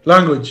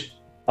 Language.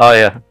 Oh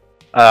yeah.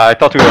 I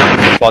thought we were on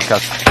the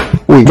podcast.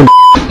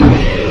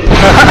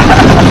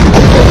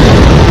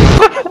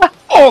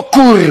 O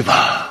kurwa!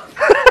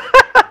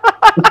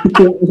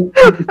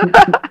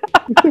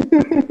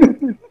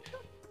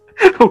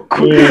 Oh,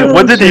 cool.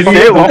 What did he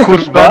say? Oh,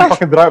 kurwa.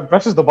 Fucking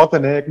presses the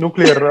button,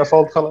 nuclear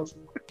assault خلاص.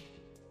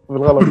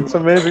 بالغلط. It's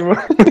amazing, man.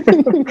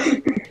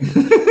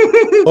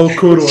 Oh,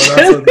 Kurwa.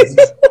 That's what this is.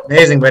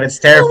 Amazing, but it's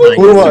terrifying.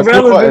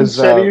 Kurwa is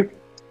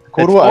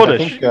Kurwa, I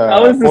Polish. think.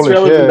 How is this Polish,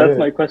 relevant? yeah, That's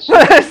yeah. my question.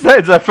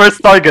 It's the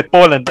first target,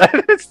 Poland.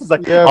 It's just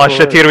like, Yeah, oh bro.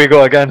 shit, here we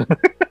go again.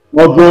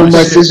 Oh, bro,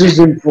 my sister's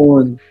in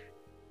Poland.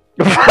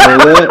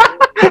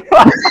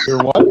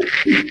 You're what?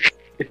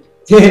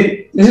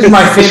 This is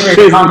my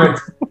favorite comment.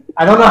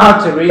 I don't know how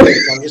to read it.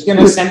 I'm just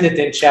gonna send it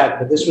in chat.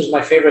 But this was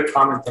my favorite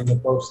comment on the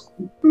post.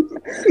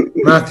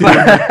 Matthew.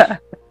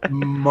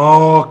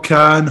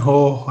 Mokan ho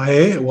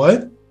hey what?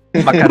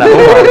 Piece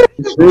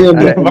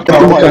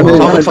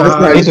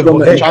of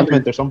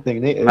enchantment or something.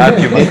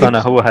 Matthew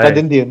Makanahohe. Red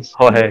Indians.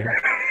 Hohe.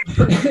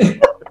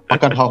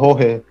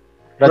 Makanahohe.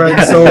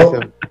 Right.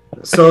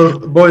 So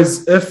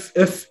boys, if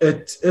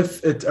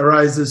it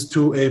arises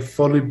to a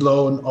fully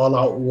blown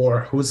all-out war,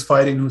 who's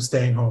fighting? Who's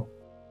staying home?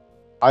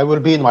 I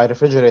will be in my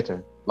refrigerator,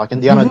 like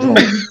Indiana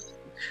Jones.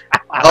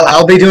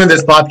 I'll be doing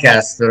this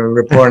podcast,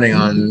 reporting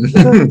on.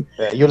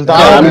 You'll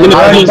die.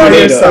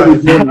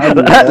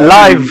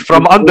 Live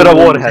from under a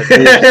warhead.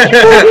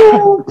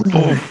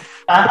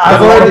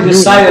 I've already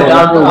decided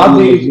I'll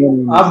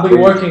be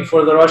working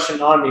for the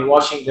Russian army,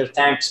 washing their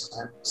tanks.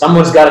 Man.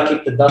 Someone's got to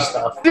keep the dust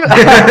off.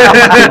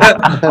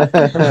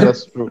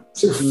 That's true.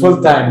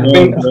 Full time.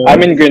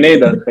 I'm in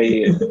Grenada.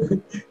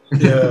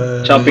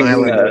 Yeah.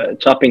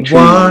 Chopping trees.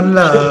 One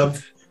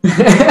love.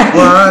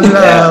 One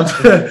love.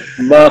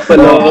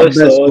 Buffalo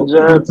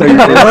soldier.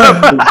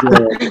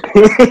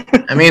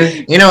 I mean,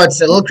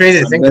 it's a little crazy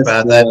to think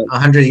about that.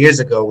 100 years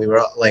ago, we were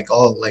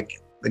all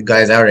the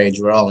guys our age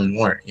were all in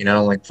war.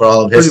 For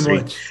all of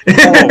history. Oh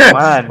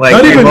man!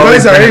 Not even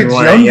guys our age,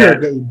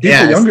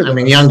 younger.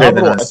 Younger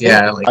than us.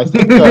 I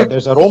think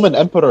there's a Roman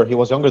emperor. He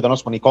was younger than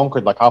us when he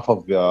conquered half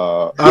of.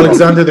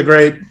 Alexander the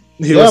Great.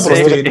 He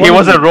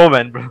wasn't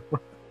Roman, bro.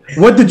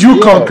 What did you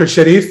conquer,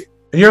 Sharif?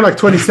 And you're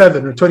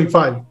 27 or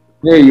 25.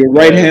 Yeah, your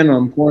right hand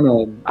on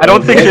porno. I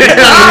don't think.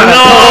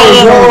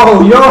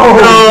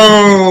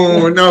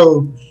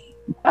 No.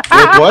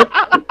 Wait, what?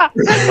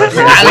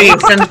 Ali,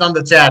 send it on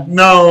the chat.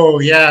 No,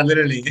 yeah,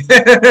 literally.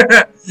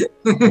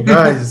 You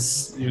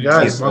guys,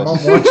 my mom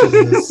watches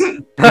this.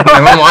 My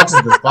mom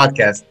watches this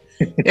podcast.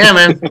 Yeah,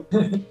 man.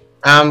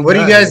 What do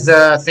you guys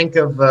think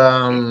of?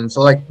 So,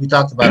 we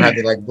talked about how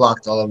they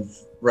blocked all of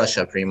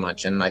Russia pretty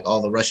much, and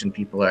all the Russian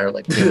people are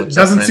pretty much. It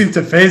doesn't seem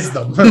to phase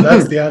them.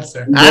 That's the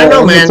answer. I don't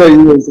know, man.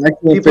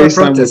 People are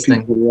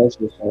protesting. We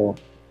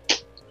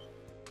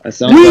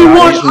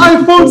want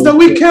iPhones that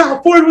we can't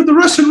afford with the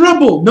Russian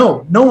ruble.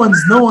 No one's.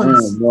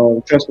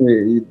 No, trust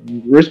me.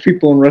 Rich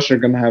people in Russia are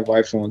gonna have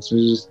iPhones.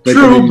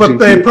 True, but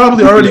they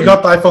probably already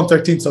got the iPhone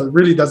 13, so it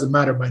really doesn't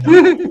matter by now.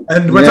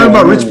 And we're talking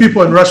about rich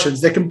people and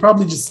Russians. They can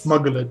probably just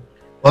smuggle it.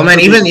 Well, man,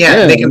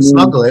 they can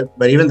smuggle it,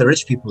 but even the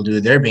rich people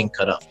they're being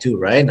cut off too,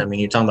 right? I mean,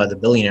 you're talking about the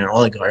billionaire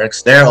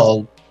oligarchs. They're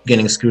all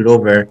getting screwed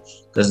over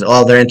because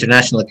all their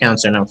international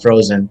accounts are now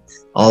frozen.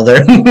 All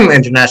their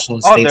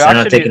international states are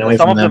now taken away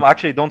from them. Some of them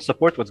actually don't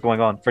support what's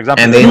going on. For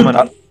example,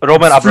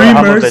 Roman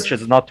Abramovich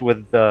is not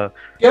with the...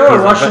 You're a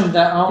Russian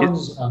that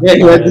owns...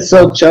 he had to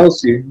sell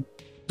Chelsea.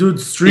 Dude,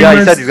 streamers... Yeah,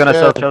 he said he's going to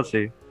sell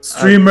Chelsea.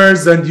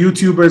 Streamers and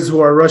YouTubers who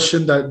are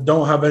Russian that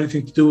don't have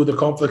anything to do with the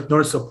conflict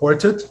nor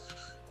support it,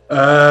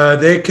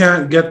 they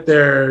can't get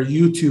their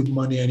YouTube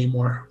money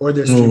anymore, or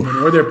their stream money,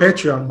 or their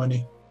Patreon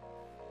money.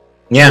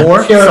 Yeah.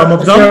 Or some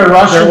of them, their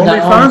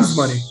OnlyFans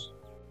money.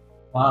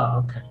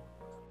 Wow, okay.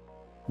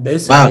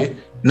 Basically. Wow.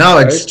 No,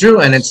 it's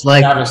true, and it's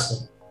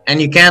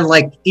and you can't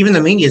even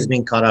the media is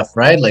being cut off,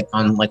 right?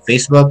 On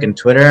Facebook and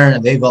Twitter,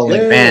 they've all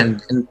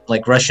banned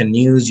Russian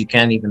news. You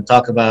can't even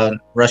talk about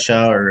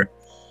Russia or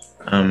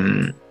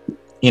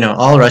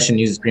all Russian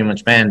news is pretty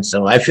much banned.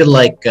 So I feel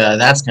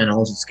that's kind of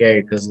also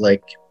scary because you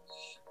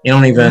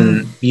don't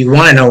even you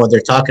want to know what they're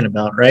talking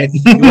about, right?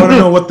 You want to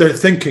know what they're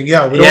thinking.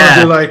 Yeah, we don't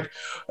want to be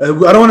I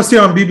don't want to see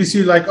on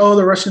BBC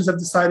the Russians have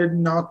decided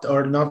not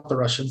the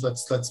Russians.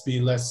 Let's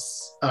be less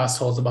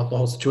assholes about the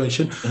whole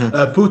situation.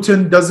 Mm-hmm.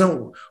 Putin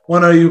doesn't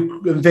want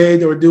to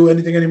invade or do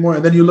anything anymore,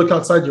 and then you look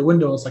outside your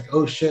window, it's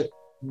oh shit,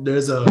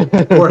 there's a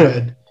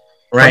warhead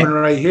coming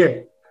right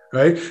here,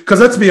 right? Because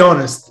let's be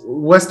honest,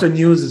 Western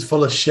news is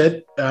full of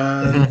shit,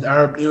 and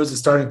Arab news is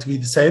starting to be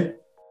the same.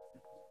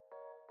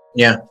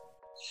 Yeah.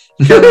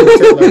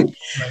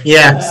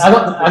 Yeah.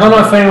 I don't know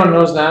if anyone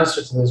knows the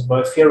answer to this,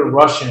 but if you're a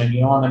Russian and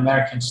you own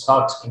American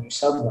stocks, can you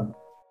sell them?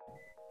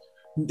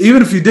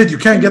 Even if you did, you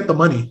can't get the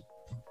money.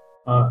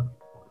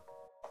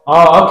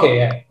 Okay,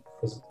 yeah.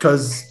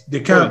 Because they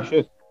can't.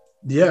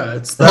 Yeah,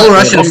 it's the whole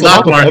Russian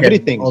stock market.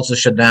 Everything also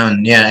shut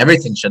down. Yeah,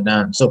 everything shut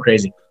down. So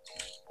crazy.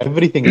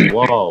 Everything is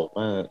wow,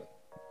 man.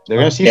 They're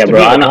gonna cease to be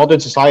a modern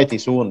society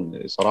soon. I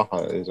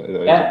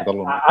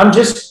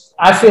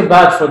feel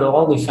bad for the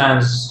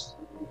OnlyFans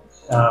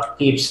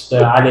peeps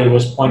that Ali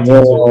was pointing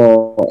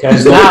to,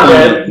 because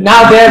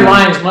now their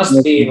lines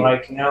must be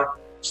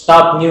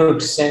stop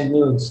nukes, send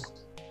nudes.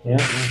 Yeah.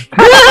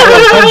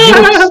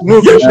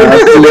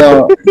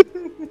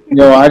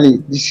 Yo, Ali.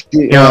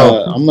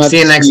 I'm gonna see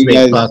you next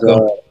week,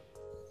 Paco.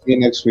 See you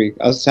next week.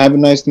 Have a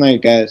nice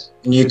night, guys.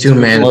 You too,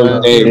 man.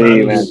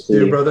 See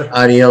you, brother.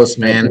 Adios,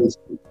 man.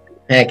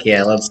 Heck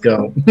yeah, let's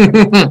go.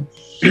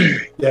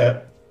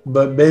 Yeah,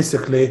 but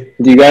basically,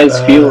 do you guys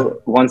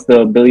feel once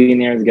the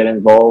billionaires get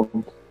involved,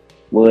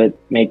 will it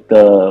make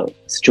the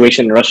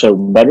situation in Russia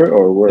better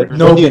or worse?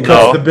 No,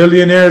 because the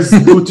billionaires,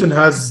 Putin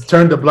has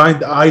turned a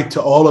blind eye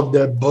to all of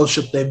the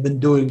bullshit they've been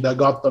doing that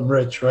got them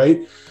rich,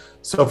 right?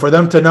 So for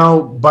them to now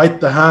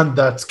bite the hand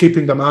that's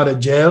keeping them out of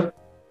jail,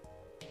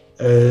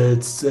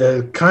 it's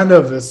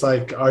it's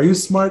are you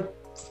smart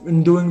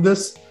in doing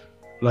this?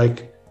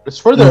 It's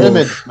for their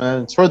image,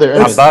 man. It's for their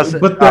image.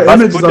 But their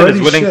image Putin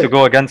is willing to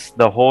go against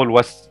the whole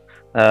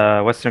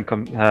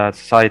Western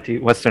society,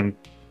 Western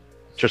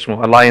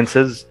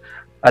alliances,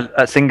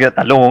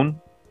 alone,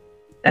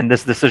 and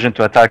this decision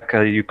to attack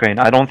Ukraine.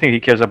 I don't think he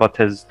cares about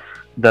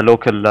the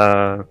local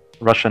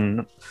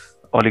Russian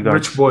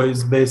oligarchs. Rich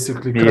boys,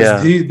 basically.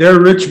 They're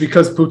rich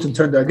because Putin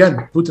turned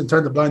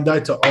a blind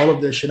eye to all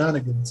of their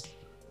shenanigans.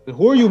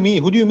 Who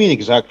do you mean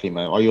exactly,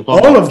 man? Are you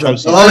talking all about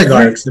of them?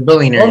 Oligarchs, the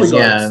billionaires, Oligarchs.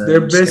 yeah.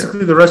 They're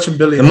basically the Russian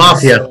billionaires. The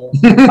mafia. So.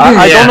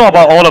 I don't know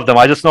about all of them.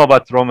 I just know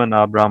about Roman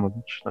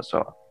Abramovich.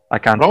 So I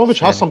can't. Abramovich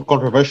has some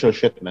controversial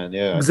shit, man.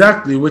 Yeah.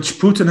 Exactly, which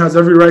Putin has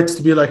every right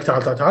to be like,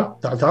 tal,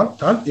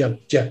 yeah,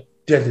 jail.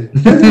 Jail,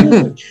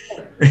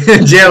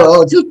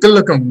 oh,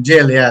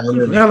 jail, yeah.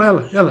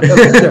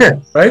 Yeah,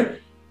 right?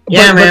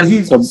 Yeah, man.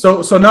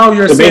 So now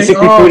you're so saying,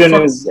 basically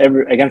Putin is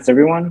against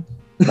everyone?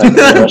 Like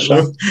Russia?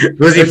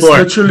 Who's he it's for?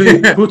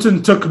 literally,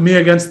 Putin took me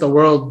against the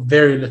world,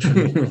 very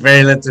literally.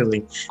 Very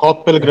literally.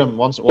 Called Pilgrim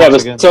once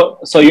again.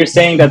 So you're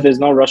saying that there's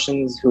no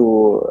Russians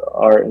who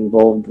are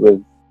involved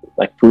with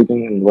like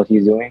Putin and what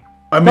he's doing?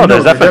 I mean,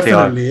 there there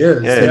definitely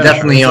is. Yeah, there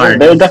definitely are.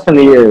 There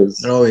definitely is.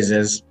 There always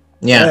is.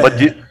 Yeah. But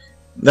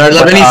there are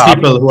Lebanese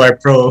people who are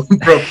pro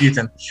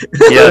Putin.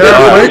 Yeah, there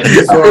are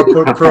Iraqis who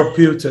are pro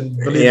Putin,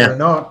 believe it or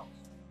not.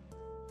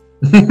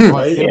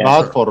 I feel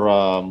bad for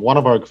one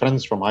of our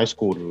friends from high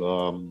school.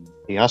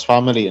 He has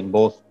family in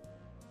both.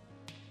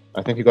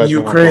 I think you guys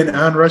Ukraine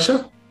and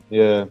Russia.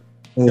 Yeah.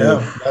 Ooh.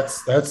 Yeah,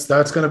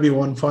 that's gonna be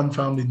one fun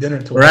family dinner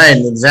to right,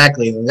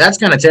 exactly. That's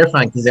kind of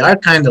terrifying because they are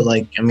kind of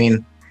like. I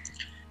mean,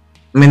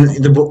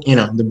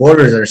 the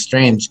borders are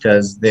strange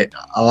because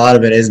a lot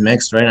of it is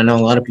mixed, right? I know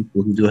a lot of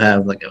people who do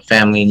have like a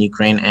family in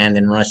Ukraine and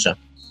in Russia.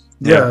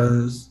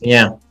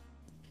 Yeah.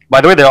 By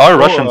the way, there are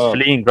Russians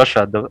fleeing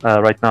Russia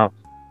right now,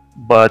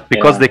 but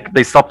because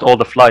they stopped all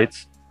the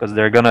flights because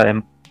they're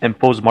gonna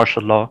impose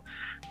martial law,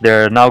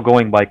 they're now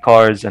going by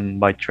cars and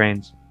by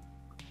trains.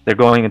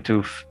 They're going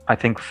into, I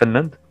think,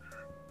 Finland.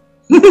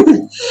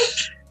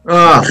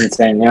 That's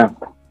insane, yeah.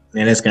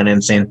 It is kind of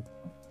insane.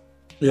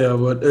 Yeah,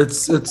 but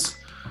it's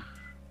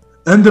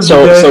end of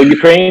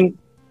the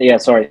day.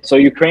 So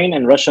Ukraine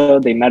and Russia,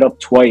 they met up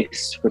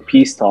twice for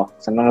peace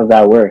talks, and none of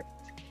that worked.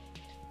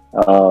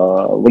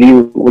 What do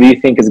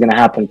you think is going to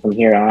happen from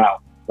here on out?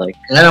 Like,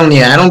 I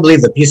don't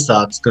believe the peace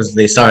talks because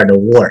they started a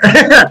war.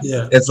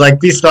 Yeah, it's like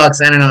peace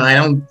talks. I don't know. I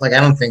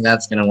don't think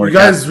that's gonna work. You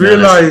guys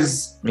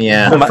realize?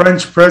 Yeah. The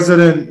French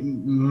president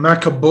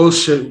Maca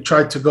bullshit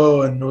tried to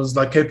go and was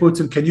like, "Hey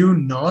Putin, can you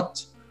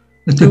not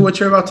do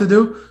what you're about to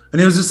do?" And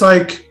he was just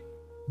like,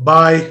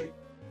 "Bye."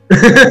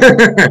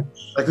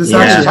 Like this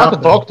actually had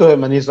to talk to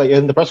him, and he's like,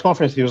 in the press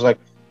conference, he was like,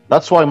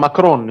 "That's why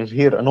Macron is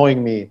here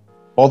annoying me,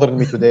 bothering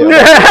me today."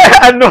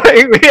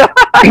 Annoying me.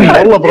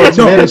 Allah, bro, it's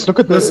amazing. Look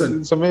at this.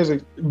 It's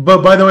amazing.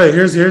 But by the way,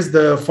 here's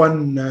the fun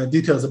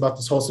details about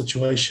this whole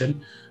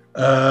situation.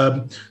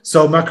 So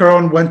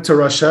Macron went to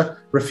Russia,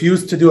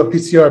 refused to do a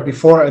PCR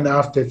before and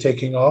after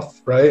taking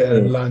off, right,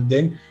 and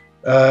landing.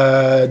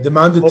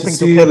 Demanded to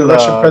see the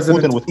Russian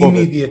president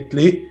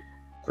immediately,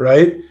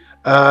 right?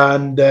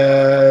 And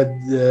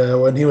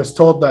when he was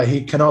told that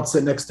he cannot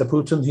sit next to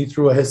Putin, he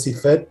threw a hissy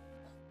fit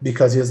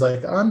because he was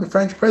like, "I'm the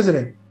French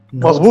president."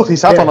 No, he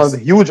sat on a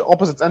huge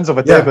opposite ends of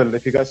a table.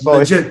 If you guys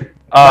saw it.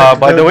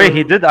 By the way,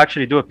 he did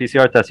actually do a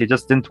PCR test. He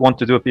just didn't want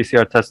to do a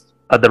PCR test,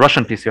 the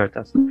Russian PCR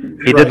test.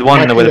 He did one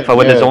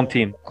with his own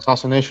team.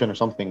 Assassination or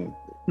something.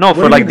 No,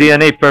 for like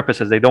DNA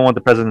purposes. They don't want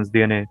the president's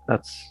DNA.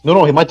 That's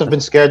no. He might have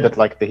been scared that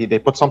like they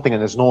put something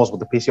in his nose with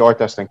the PCR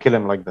test and kill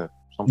him like that.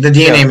 The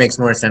DNA makes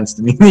more sense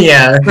to me.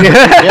 Yeah.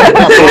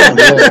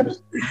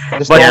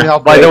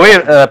 By the way,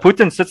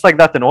 Putin sits like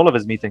that in all of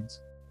his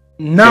meetings.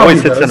 No, he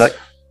always sits in like.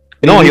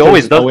 No, he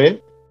always does.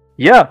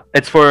 Yeah,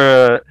 it's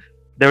for.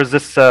 There was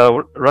this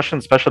Russian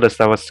specialist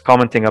that was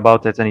commenting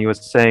about it, and he was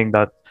saying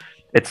that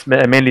it's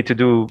mainly to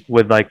do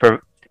with like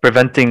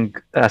preventing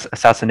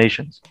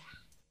assassinations.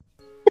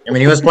 I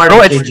mean, he was part of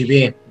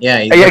KGB. Yeah,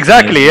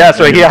 exactly. Yeah,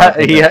 so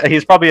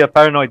he's probably a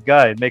paranoid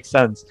guy. It makes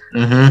sense.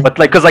 Mm-hmm. But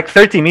like, because like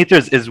 30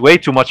 meters is way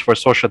too much for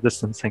social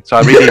distancing. So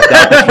I really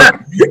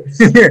doubt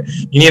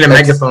you need a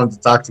megaphone to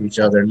talk to each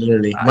other.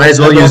 Literally, might as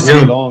well use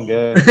Zoom. Long,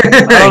 I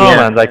don't know,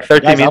 man. Like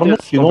 30 meters. I don't know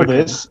if you know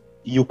this.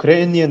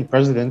 Ukrainian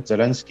President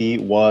Zelensky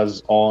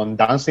was on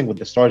Dancing with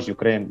the Stars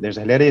Ukraine. There's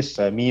a hilarious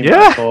meme.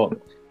 Yeah.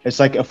 It's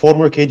like a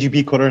former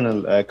KGB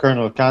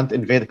colonel can't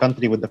invade the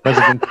country with the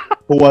president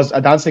who was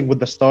Dancing with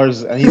the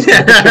Stars, and he's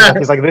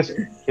like this.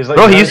 He's like,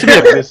 bro, he used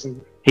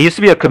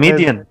to be a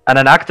comedian and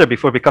an actor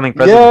before becoming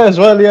president. Yeah, as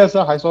well. Yes,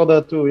 I saw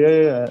that too.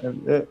 Yeah.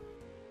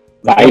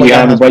 You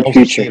have a bright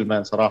future,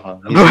 man.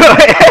 صراحة.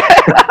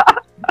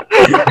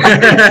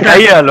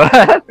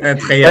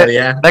 تخيل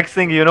yeah. Next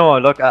thing you know,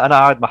 look, أنا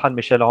قاعد محل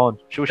ميشيل عون.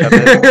 شو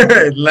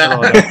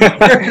شباب؟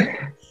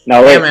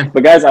 No, wait,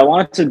 but guys, I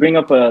wanted to bring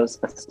up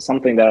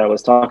something that I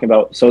was talking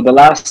about. So the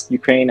last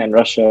Ukraine and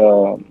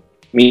Russia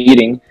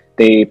meeting,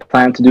 they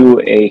plan to do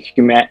a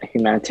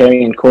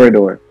humanitarian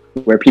corridor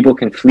where people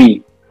can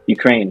flee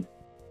Ukraine,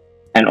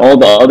 and all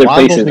the other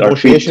places are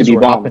free to be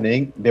bombed.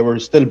 Happening, they were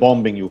still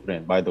bombing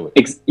Ukraine, by the way.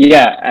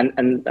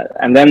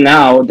 And then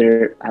now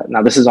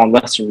this is on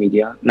Western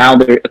media. Now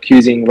they're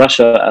accusing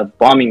Russia of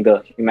bombing the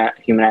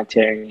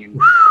humanitarian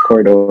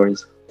corridors.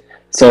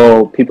 So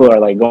people are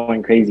like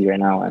going crazy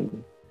right now, and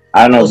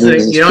I don't know.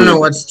 You don't know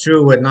what's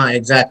true, what not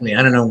exactly. I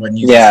don't know what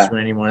news is true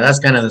anymore. That's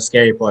kind of the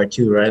scary part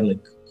too, right?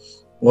 Like,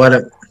 what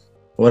if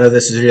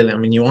this is real? I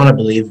mean, you want to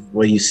believe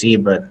what you see,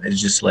 but it's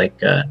just like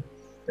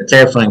The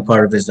terrifying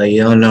part of it is that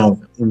you don't know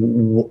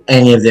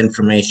any of the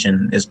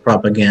information is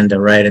propaganda,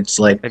 right? It's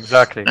like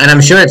exactly, and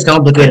I'm sure it's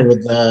complicated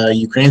with the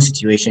Ukraine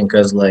situation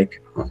because, like,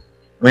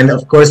 when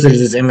of course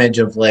there's this image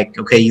of like,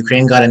 okay,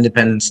 Ukraine got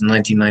independence in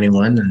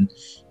 1991, and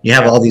you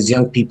have all these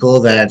young people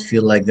that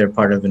feel like they're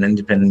part of an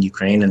independent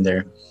Ukraine, and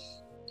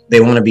they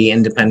want to be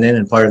independent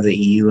and part of the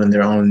EU and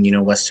their own,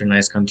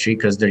 westernized country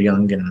because they're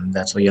young and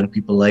that's what young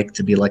people like,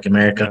 to be like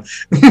America.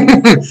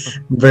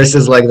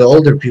 Versus like the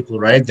older people,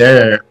 right?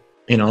 They're,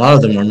 a lot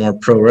of them are more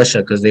pro-Russia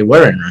because they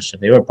were in Russia.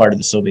 They were part of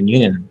the Soviet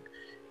Union.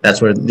 That's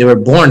where they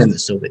were born, in the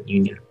Soviet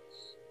Union.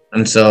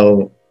 And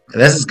so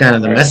this is kind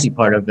of the messy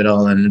part of it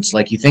all. And it's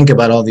like you think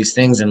about all these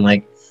things and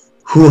like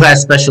who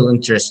has special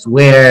interest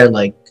where,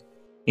 like,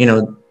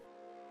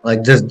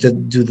 like does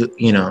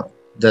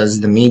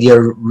the media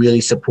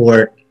really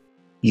support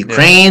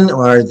Ukraine,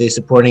 or are they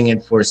supporting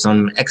it for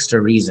some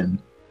extra reason,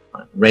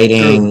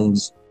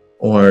 ratings,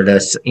 or to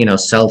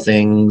sell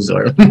things,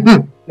 or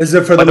is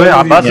it for the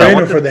love of Ukraine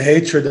or for the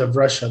hatred of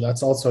Russia?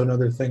 That's also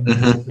another thing.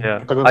 Mm-hmm.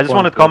 Yeah, I just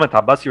wanted to comment,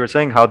 Abbas. You were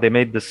saying how they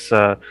made this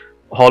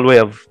hallway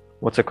of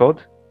what's it called?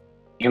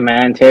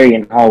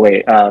 Humanitarian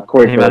hallway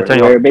corridor.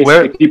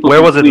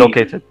 Where was it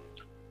located?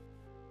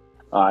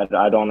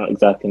 I don't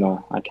exactly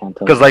know. I can't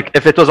tell. Because like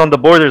if it was on the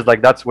borders,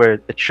 like that's where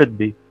it should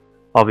be.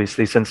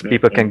 Obviously, since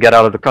people can get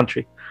out of the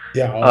country.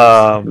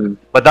 Yeah.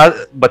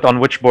 But on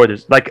which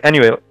borders? Like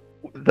anyway,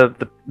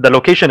 the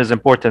location is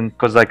important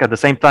because like at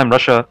the same time,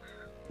 Russia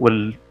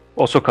will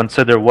also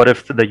consider what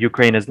if the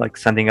Ukraine is like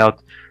sending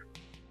out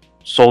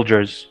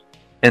soldiers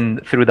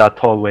through that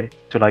hallway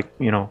to like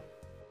to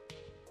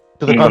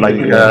the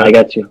country. I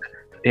get you.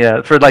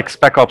 Yeah, for like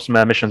spec ops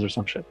missions or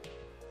some shit.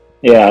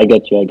 Yeah, I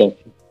get you.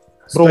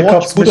 Bro,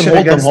 watch put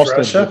them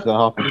hostage if that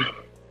happens.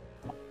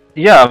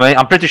 Yeah, I mean,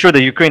 I'm pretty sure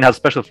the Ukraine has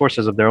special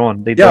forces of their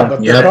own. But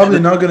they're probably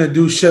not gonna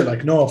do shit.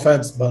 Like, no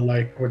offense, but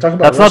like we're talking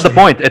about. That's Russia. Not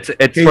the point. It's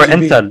KGB. For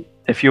intel.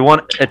 If you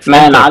want, it's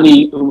man,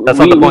 Ali.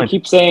 We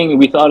keep saying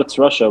we thought it's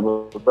Russia,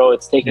 but bro,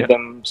 it's taking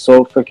them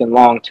so freaking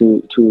long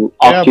to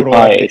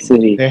occupy a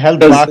city. They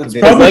held back. It's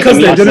probably because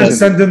they didn't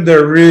send them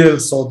their real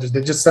soldiers.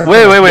 They just sent.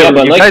 Wait. Yeah,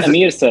 but like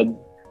Amir said.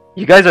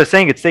 You guys are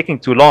saying it's taking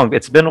too long.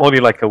 It's been only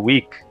like a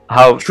week.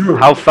 How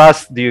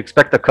fast do you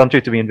expect the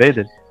country to be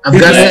invaded?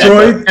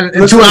 Afghanistan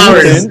in 2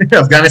 hours.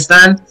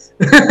 Afghanistan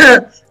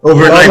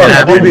overnight.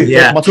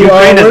 Yeah,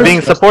 Ukraine is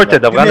being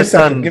supported.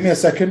 Afghanistan. Give me a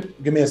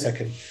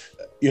second.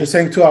 You're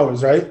saying 2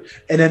 hours, right?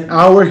 In an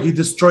hour, he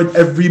destroyed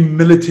every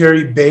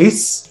military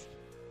base,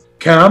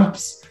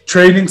 camps,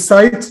 training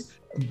site,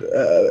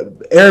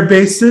 air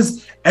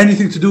bases.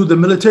 Anything to do with the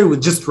military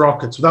with just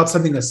rockets without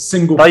sending a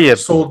single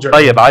soldier.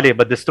 Ali,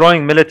 but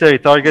destroying military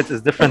targets is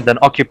different than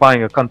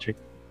occupying a country.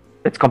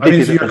 It's completely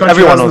different. If your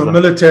country has no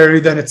military,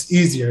 then it's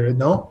easier,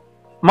 no?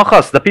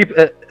 The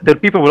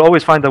people will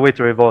always find a way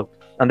to revolt,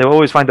 and they will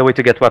always find a way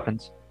to get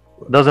weapons.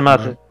 Doesn't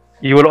matter.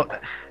 You will.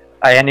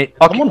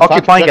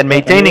 Occupying and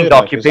maintaining the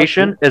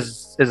occupation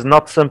is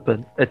not simple.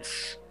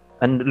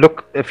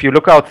 If you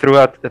look out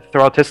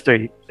throughout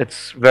history,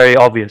 it's very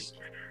obvious.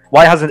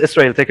 Why hasn't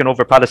Israel taken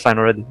over Palestine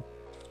already?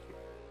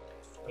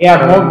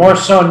 Yeah, more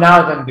so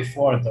now than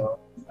before, though.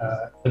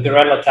 The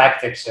guerrilla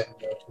tactics and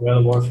the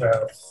guerrilla warfare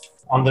of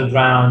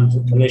underground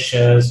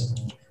militias and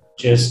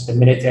just the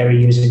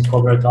military using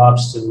covert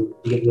ops to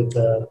deal with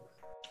the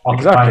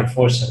occupying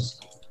forces.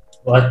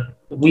 But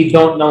we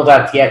don't know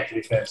that yet, to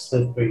be fair. It's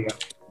still pretty young.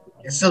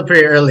 It's still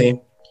pretty early.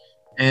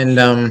 And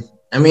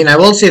I mean, I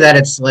will say that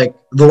it's like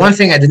the one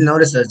thing I didn't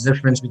notice that's the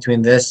difference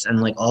between this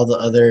and like all the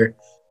other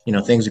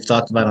things we've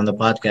talked about on the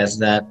podcast,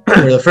 that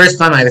for the first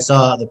time I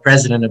saw the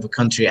president of a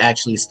country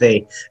actually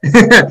stay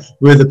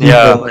with the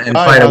people and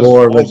fight a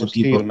war with the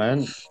people.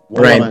 Man.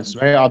 Right. It's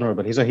very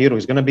admirable. He's a hero.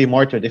 He's going to be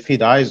martyred if he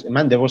dies.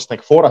 Man, there was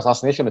like 4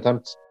 assassination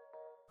attempts.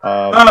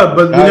 But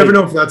we never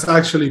know if that's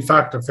actually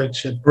fact or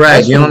fiction.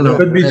 Right. You don't know.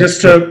 Could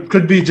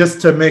be just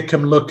to make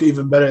him look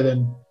even better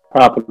than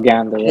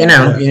propaganda.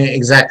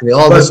 Exactly.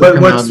 All this. But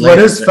what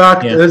is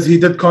fact is he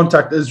did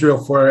contact Israel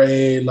for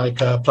a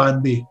plan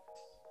B.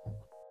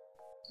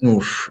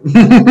 Oof.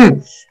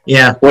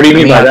 Yeah. What do you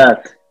mean by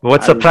that?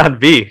 What's a plan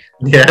B?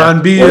 Yeah.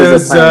 Plan B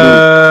is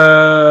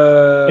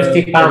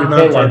 50-pound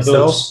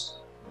boots.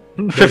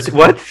 50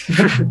 what?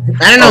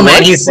 I don't know,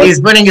 man. He's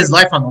putting his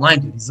life on the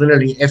line, dude. He's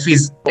literally if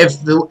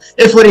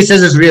what he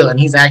says is real and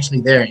he's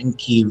actually there in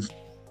Kyiv,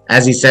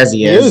 as he says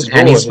he is,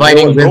 and he's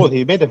fighting with.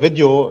 He made a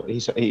video.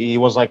 He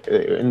was like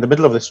in the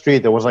middle of the street.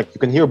 There was like you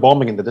can hear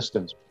bombing in the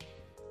distance.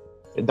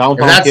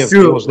 Downtown. That's Kyiv,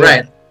 true,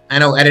 right? I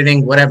know,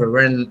 editing, whatever.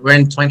 We're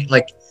in 20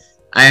 like.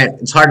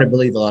 It's hard to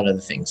believe a lot of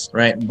the things,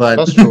 right? But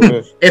that's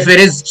true. if it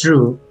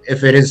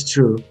is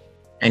true,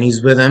 and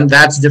he's with him,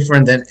 that's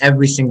different than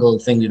every single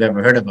thing we've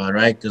ever heard about,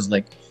 right? Because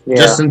like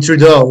Justin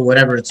Trudeau,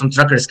 whatever, some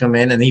truckers come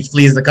in and he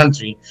flees the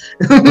country.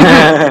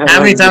 How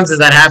many times does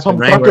that happen,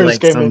 right? Where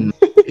like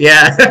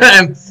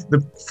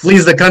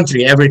flees the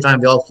country every time.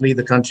 They all flee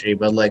the country,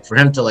 but like for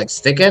him to like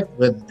stick it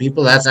with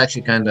people, that's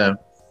actually kind of.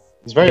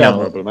 It's very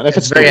admirable, man. If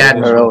it's very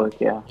admirable,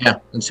 heroic, yeah,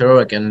 it's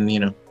heroic, and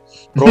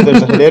Bro,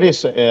 there's a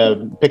hilarious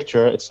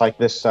picture. It's like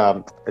this.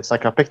 It's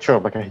like a picture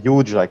of like a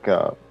huge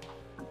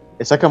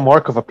it's like a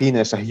mark of a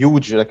penis, a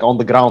huge like on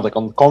the ground, like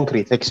on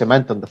concrete, like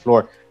cement on the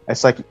floor.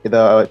 It's like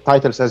the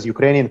title says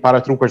Ukrainian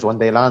paratroopers when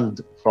they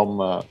land from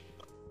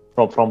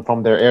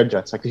their air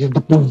jets. Like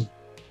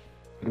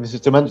this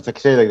is tremendous. Like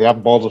say like they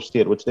have balls of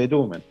steel, which they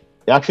do, man.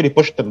 They actually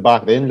pushed them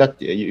back. They didn't let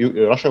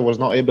Russia was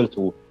not able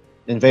to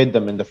invade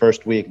them in the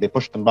first week. They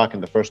pushed them back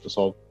in the first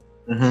assault.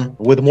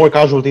 With more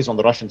casualties on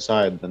the Russian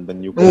side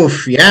than Ukraine.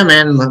 Oof, yeah,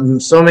 man.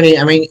 So many.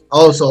 I mean,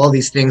 also all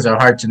these things are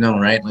hard to know,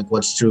 right? Like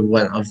what's true,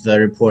 what of the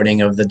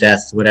reporting of the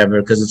death,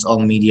 whatever, because it's all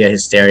media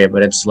hysteria.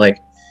 But it's like,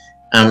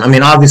 I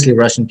mean, obviously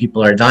Russian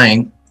people are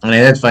dying, and I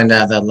did find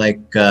out that like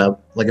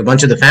a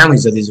bunch of the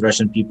families of these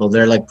Russian people,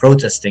 they're like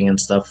protesting and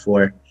stuff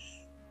for,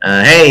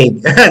 hey,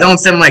 don't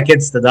send my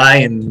kids to die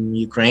in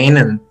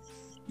Ukraine,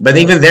 but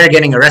even they're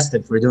getting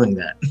arrested for doing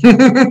that.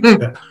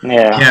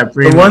 Yeah.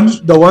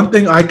 The one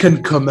thing I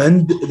can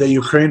commend the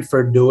Ukraine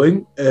for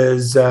doing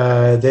is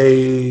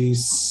they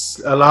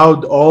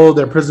allowed all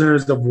their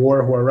prisoners of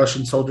war who are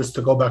Russian soldiers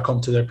to go back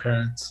home to their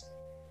parents.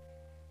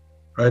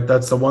 Right?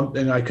 That's the one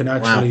thing I can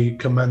actually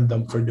commend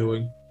them for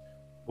doing.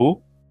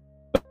 Who?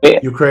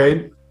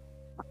 Ukraine.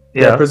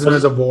 Yeah.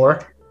 Prisoners of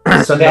war.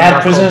 So they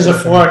had prisoners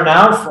of war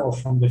now or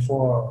from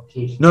before?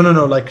 No.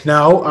 Like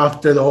now,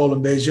 after the whole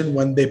invasion,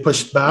 when they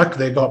pushed back,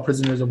 they got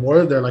prisoners of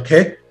war. They're like,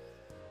 hey,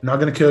 I'm not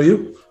going to kill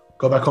you.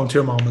 Go back home to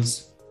your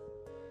mamas.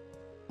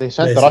 They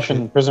sent the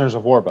Russian prisoners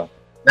of war back.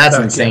 That's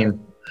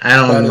insane. I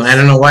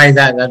don't know why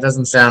that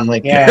doesn't sound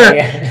like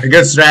a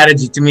good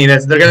strategy to me. They're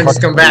going to just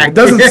come back.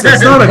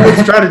 It's not a good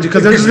strategy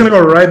because they're just going to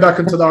go right back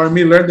into the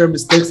army, learn their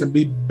mistakes, and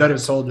be better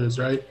soldiers,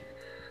 right?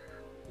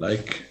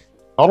 Like...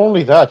 Not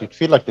only that, you'd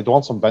feel like they'd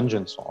want some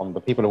vengeance on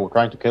the people who were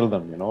trying to kill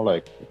them,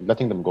 like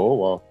letting them go.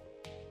 Wow.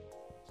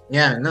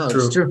 Yeah, no,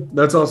 it's true.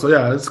 That's also,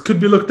 it could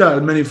be looked at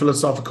in many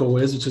philosophical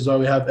ways, which is why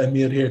we have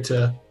Amir here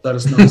to let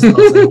us know his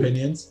thoughts and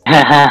opinions.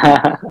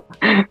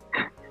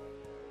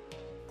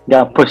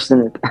 Got pushed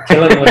in it.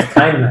 Kill him with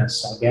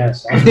kindness, I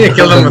guess.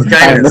 Kill him with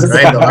kindness,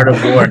 right? The art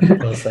of war.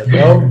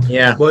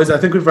 Yeah. Boys, I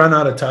think we've run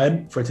out of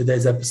time for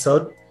today's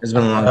episode. It's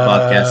been a long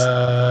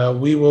podcast.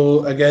 We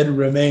will, again,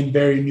 remain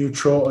very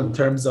neutral in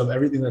terms of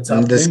everything that's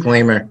happening.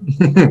 Disclaimer.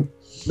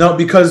 No,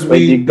 because do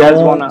you guys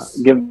want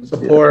to give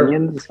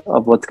opinions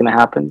of what's going to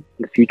happen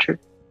in the future?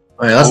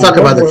 All right, let's talk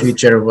about the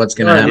future of what's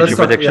going to happen.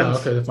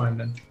 Predictions. Okay, fine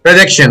then.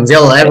 Predictions.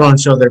 Yellow, everyone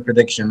show their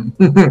prediction.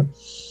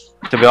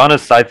 To be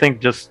honest, I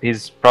think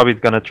he's probably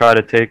going to try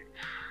to take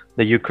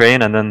the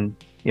Ukraine and then,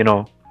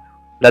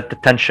 let the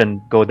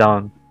tension go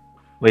down.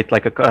 Wait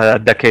like a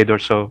decade or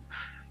so.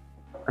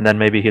 And then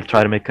maybe he'll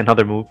try to make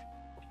another move.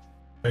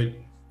 Right.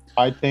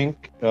 I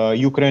think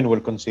Ukraine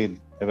will concede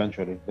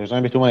eventually. There's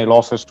going to be too many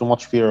losses, too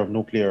much fear of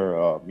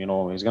nuclear.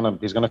 He's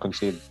gonna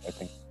concede, I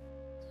think.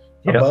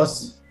 Yeah.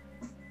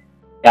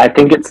 I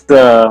think it's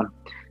the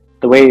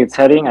way it's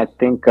heading. I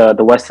think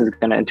the West is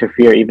going to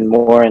interfere even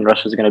more, and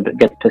Russia's going to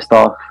get pissed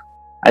off.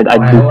 I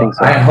do think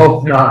so. I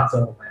hope not,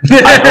 though.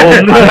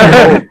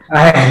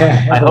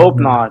 I hope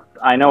not.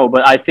 I know,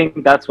 but I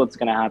think that's what's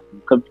going to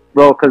happen,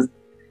 because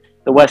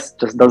the West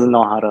just doesn't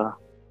know how to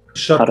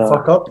shut the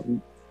fuck up.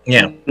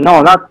 Yeah.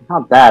 No,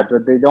 not that,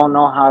 but they don't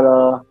know how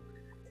to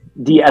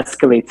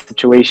de-escalate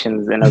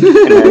situations in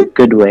a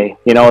good way.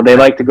 They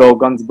like to go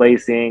guns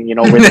blazing.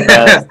 We're the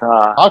best.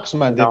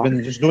 Oxman, they've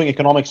been just doing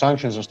economic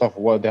sanctions and stuff.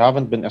 Well, they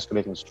haven't been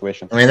escalating the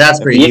situation. I mean,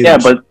 that's pretty huge. Yeah,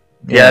 but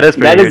it is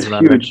pretty huge.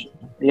 That is huge.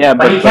 Yeah,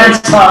 but you can't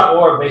start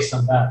war based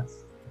on that.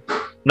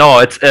 No,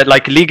 it's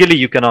like legally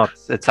you cannot.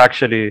 It's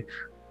actually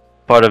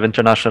part of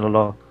international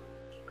law.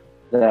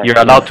 Yeah. You're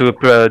allowed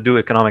to do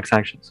economic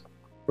sanctions.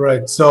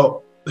 Right.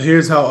 So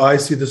here's how I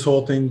see this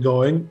whole thing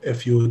going.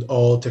 If you would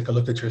all take a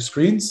look at your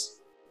screens.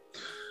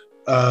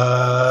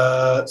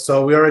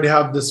 So we already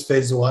have this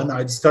phase 1.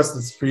 I discussed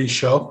this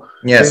pre-show.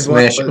 Yes,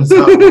 phase 1 is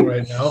happening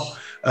right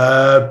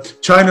now.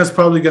 China's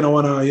probably going to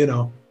want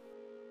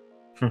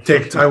to,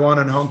 take Taiwan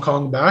and Hong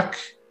Kong back.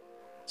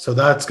 So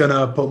that's going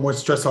to put more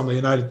stress on the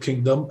United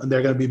Kingdom, and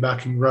they're going to be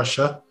backing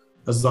Russia.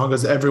 As long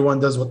as everyone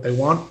does what they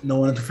want, no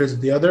one interferes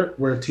with the other.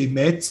 We're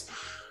teammates.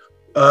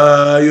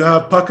 You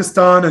have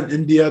Pakistan and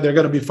India. They're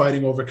going to be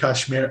fighting over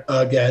Kashmir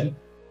again,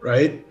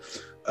 right?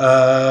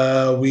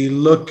 We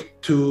look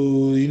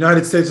to the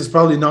United States is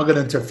probably not going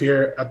to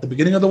interfere at the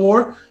beginning of the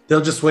war.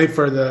 They'll just wait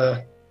for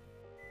the,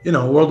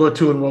 World War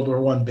II and World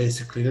War I,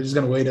 basically. They're just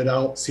going to wait it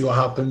out, see what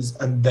happens,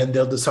 and then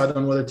they'll decide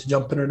on whether to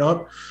jump in or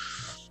not.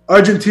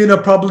 Argentina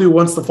probably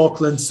wants the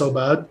Falklands so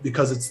bad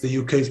because it's the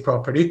UK's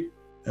property.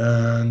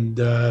 And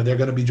they're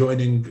going to be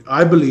joining,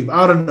 I believe.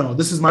 I don't know.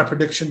 This is my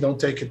prediction. Don't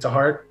take it to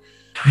heart.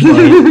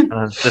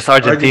 This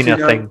Argentina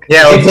thing.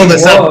 Yeah, we'll pull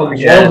this up.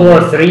 World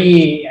War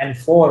 3 and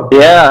 4.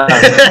 Yeah.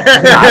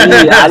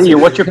 Ali,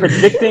 what you're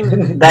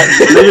predicting, that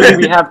literally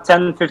we have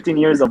 10, 15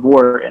 years of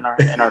war in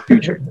our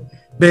future.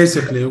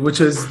 basically, which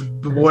is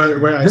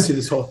where I see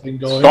this whole thing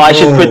going. So I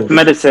should quit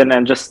medicine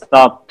and just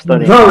stop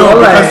studying. No,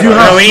 because you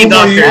have 2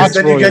 more years,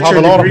 then you get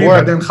your degree,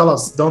 but then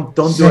khalas, don't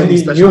do any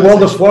special. New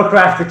World of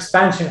Warcraft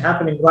expansion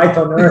happening right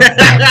on Earth.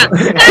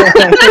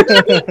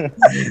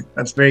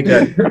 That's very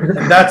good.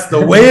 And that's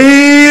the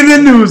way the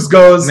news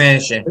goes.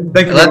 Mاشي.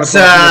 Thank you. Let's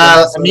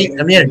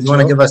Amir, do you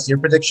want to give us your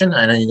prediction?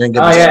 I know you didn't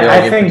give us I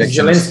your think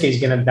predictions. Zelensky's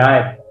gonna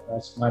die.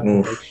 That's my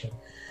prediction.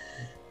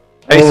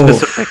 Very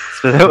specific.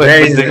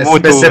 Very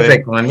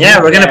specific one. Yeah,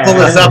 we're gonna pull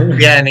this up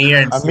in a year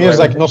and see. Amir's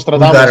like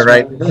Nostradamus. Got it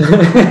right.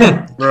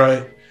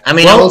 Right. I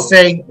mean, I will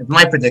say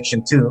my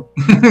prediction too.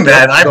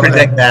 That I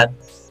predict that.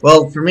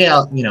 Well, for me,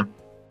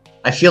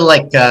 I feel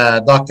like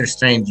Doctor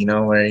Strange,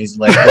 where he's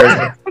like, there's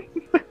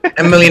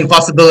a million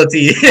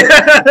possibility.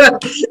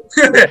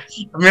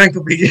 A million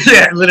could be,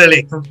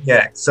 literally,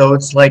 yeah. So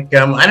it's like,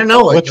 I don't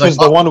know. Which is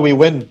the one we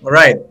win?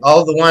 Right.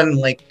 All the one,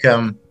 like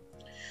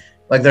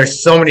there's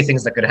so many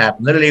things that could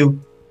happen. Literally,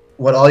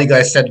 what all you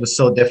guys said was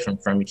so different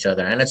from each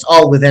other, and it's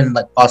all within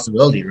like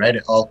possibility, right?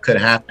 It all could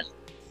happen.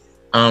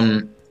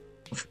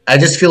 I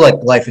just feel like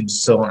life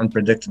is so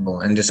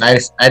unpredictable, and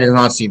I did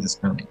not see this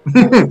coming.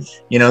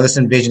 This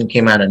invasion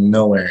came out of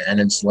nowhere, and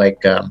it's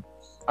like,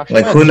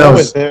 Actually, who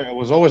knows? It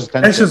was always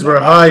Tensions were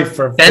high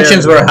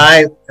tensions were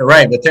high,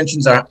 right? But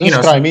tensions are,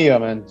 Crimea,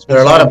 man. There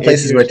are a lot of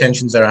places where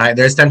tensions are high.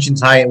 There's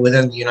tensions high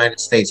within the United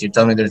States. You're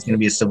telling me there's going to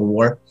be a civil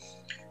war?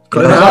 I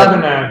was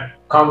having a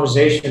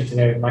conversation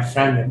today with my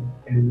friend,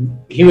 and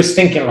he was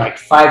thinking like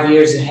 5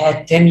 years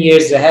ahead, 10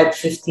 years ahead,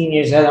 15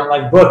 years ahead. I'm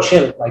like, bro,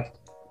 chill. Like,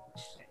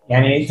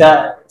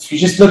 if you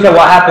just look at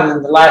what happened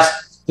in the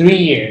last 3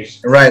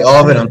 years, right?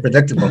 All of it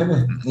unpredictable.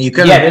 You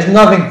can, there's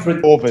nothing to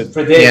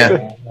predict.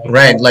 Yeah,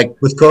 right. Like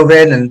with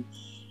COVID, and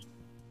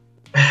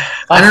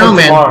I don't know,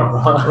 man.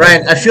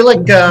 Right. I feel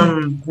like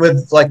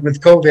with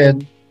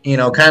COVID,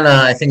 kind of.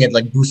 I think it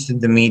like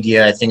boosted the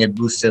media. I think it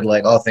boosted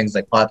like all things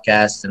like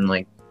podcasts and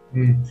like.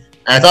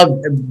 I thought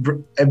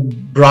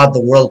it brought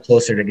the world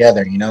closer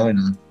together,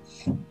 and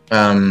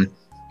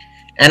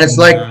it's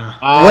like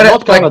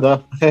not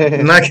Canada,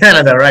 not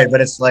Canada, right? But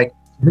it's like,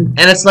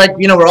 and it's like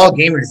we're all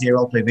gamers here, we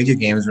all play video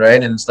games,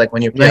 right? And it's like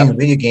when you're playing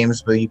video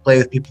games, but you play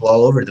with people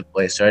all over the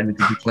place, right? We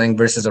could be playing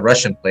versus a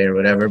Russian player or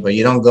whatever, but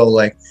you don't go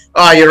like,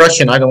 oh, you're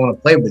Russian, I don't want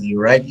to play with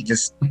you, right? You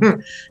just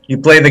you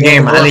play the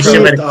game. I'll be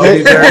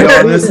very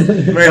honest.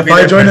 If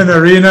I join an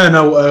arena and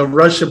a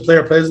Russian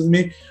player plays with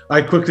me,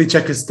 I quickly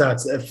check his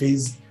stats. If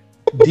he's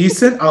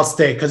decent, I'll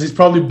stay because he's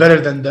probably better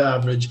than the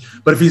average.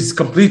 But if he's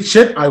complete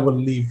shit, I will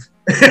leave.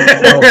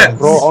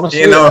 Bro,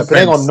 honestly,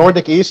 playing on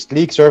Nordic East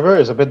League server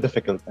is a bit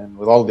difficult, and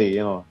with all the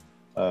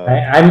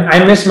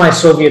I miss my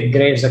Soviet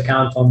Graves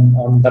account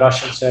on the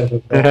Russian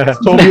server.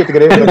 Soviet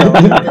Graves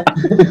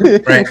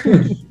account. Right.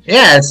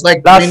 Yeah, it's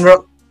like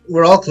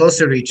we're all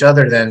closer to each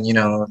other than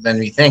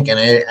we think, and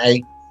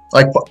I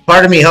like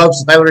part of me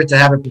hopes if I were to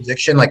have a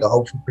prediction, like a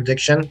hopeful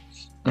prediction,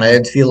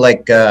 I'd feel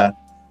like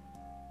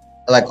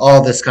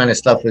all this kind of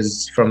stuff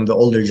is from the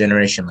older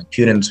generation, like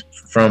Putin's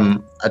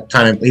from a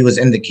time he was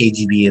in the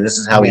KGB. This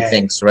is how he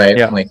thinks, right?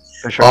 Yeah, like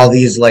sure. All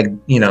these like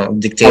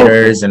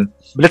dictators and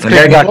that's what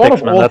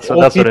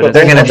it is.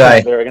 They're gonna die.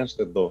 They're against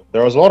it though.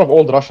 There was a lot of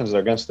old Russians that are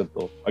against it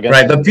though.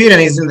 Right, but Putin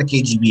is in the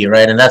KGB,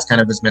 right? And that's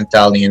kind of his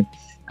mentality. And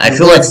I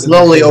feel like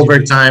slowly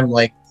over time,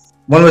 like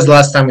when was the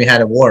last time we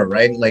had a war,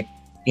 right? Like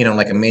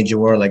like a major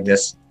war like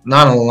this,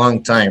 not in a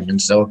long time.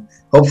 And so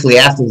hopefully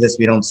after this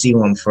we don't see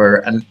one for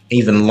an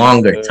even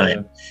longer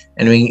time,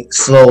 and we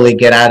slowly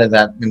get out of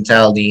that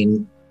mentality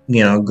and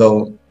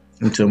go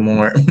into a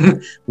more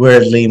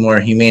worldly,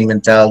 more humane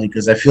mentality,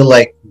 because I feel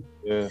like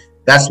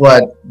that's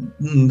what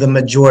the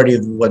majority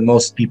of what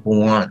most people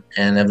want,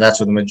 and if that's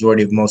what the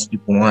majority of most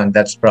people want,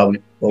 that's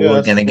probably what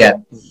we're gonna get.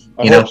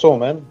 I hope so,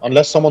 man.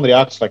 Unless someone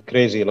reacts like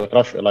crazy, like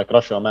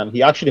Russia, man.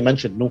 He actually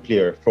mentioned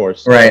nuclear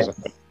force, right?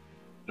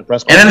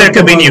 And then there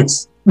could be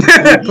nukes.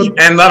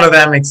 And none of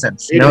that makes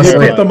sense. He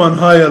put them on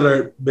high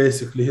alert,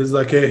 basically. He's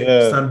like,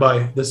 hey, stand by.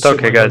 This it's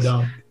okay, guys.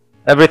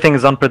 Everything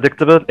is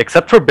unpredictable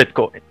except for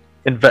Bitcoin.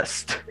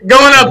 Invest.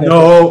 Going up.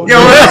 No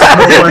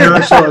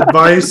financial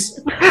advice.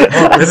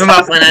 This is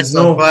not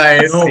financial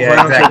advice.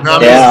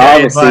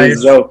 Obviously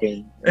he's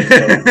joking.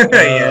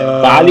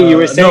 But Ali, you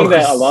were saying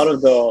that a lot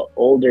of the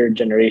older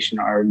generation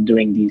are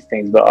doing these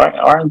things, but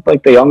aren't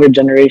like the younger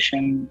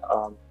generation,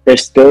 they're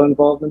still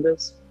involved in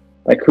this?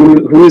 Like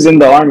who's in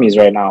the armies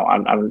right now?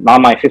 I'm not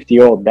my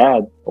 50-year-old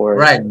dad or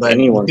but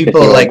anyone's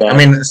people like dad. I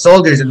mean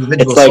soldiers,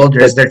 individual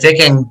soldiers, they're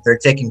taking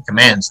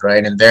commands,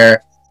 right? And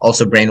they're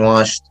also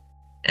brainwashed,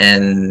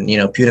 and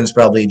Putin's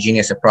probably a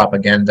genius at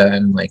propaganda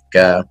and like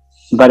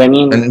but I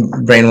mean and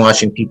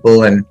brainwashing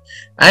people. And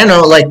I don't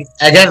know, like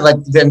again, like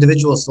the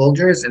individual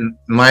soldiers, in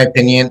my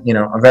opinion,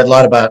 I've read a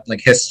lot about like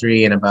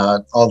history and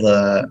about all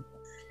the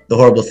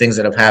horrible things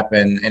that have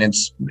happened, and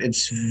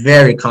it's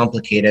very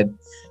complicated.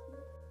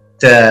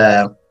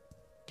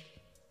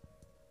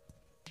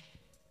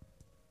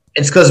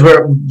 It's because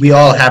we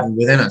all have it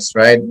within us,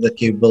 right? The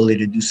capability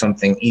to do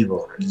something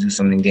evil, to do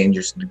something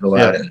dangerous, to go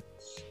out and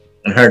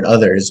hurt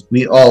others.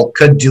 We all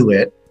could do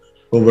it,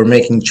 but we're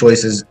making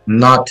choices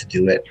not to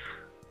do it.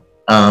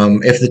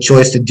 If the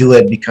choice to do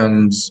it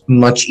becomes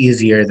much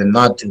easier than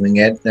not doing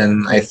it,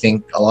 then I think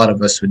a lot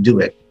of us would do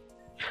it.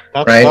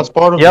 That's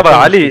part of but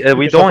Ali,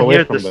 we don't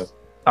hear this.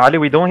 Ali,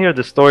 we don't hear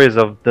the stories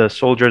of the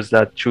soldiers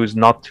that choose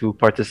not to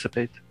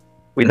participate.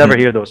 We never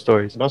hear those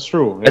stories. That's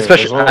true.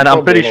 Especially, and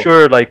I'm pretty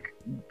sure like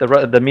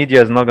the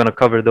media is not going to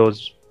cover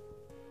those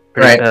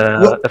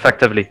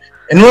effectively.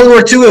 In World War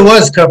II, it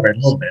was covered a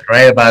little bit,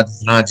 right? About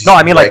the Nazis. No,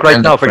 I mean like right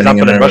now, for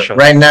example, in Russia.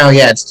 Right now,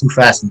 yeah, it's too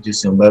fast and too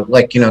soon. But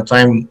like, you know,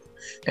 time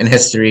and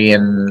history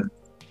and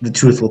the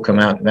truth will come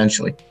out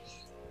eventually.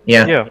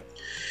 Yeah.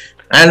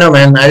 I don't know,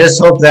 man. I just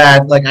hope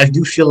that, like, I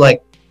do feel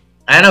like,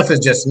 I don't know if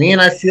it's just me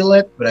and I feel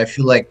it, but I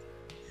feel like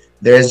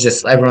there's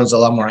just, everyone's a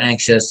lot more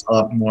anxious, a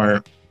lot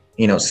more,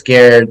 you know,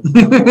 scared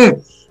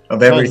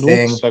of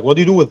everything. Nukes, like, what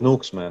do you do with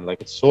nukes, man? Like,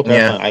 it's so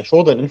terrifying. I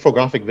showed an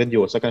infographic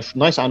video. It's like a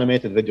nice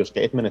animated video. It's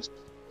 8 minutes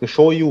to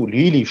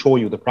really show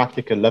you the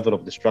practical level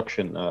of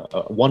destruction.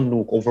 One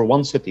nuke over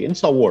one city.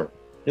 It's a war.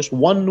 Just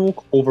one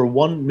nuke over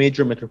one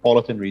major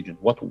metropolitan region.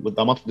 What with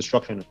the amount of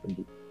destruction it can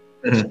do?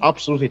 It's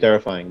absolutely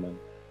terrifying, man.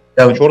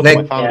 I'm sure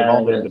my family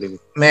don't believe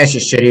it. Mashi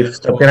Sharif.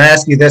 So can I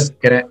ask you this?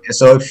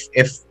 So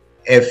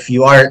if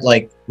you are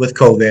like with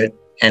COVID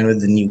and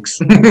with the nukes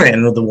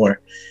and with the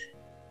war,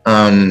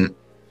 are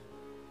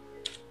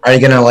you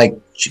gonna like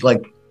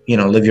you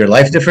know, live your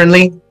life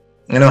differently?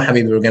 I know,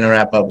 Habib, we're gonna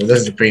wrap up, but this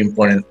is a pretty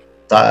important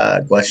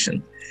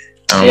question.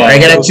 Are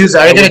you gonna choose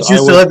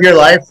to live your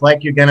life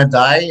like you're gonna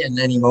die in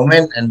any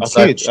moment and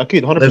such?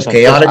 100%. Live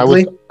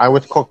chaotically? I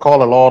would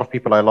call a lot of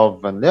people I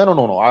love, and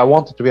no. I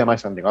want it to be a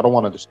nice ending. I don't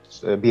want to just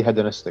be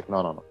hedonistic.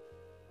 No.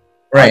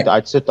 Right.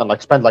 I'd sit and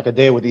like spend like a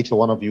day with each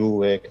one of you.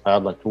 Like, if I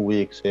had like 2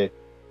 weeks,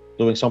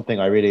 doing something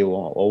I really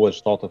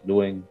always thought of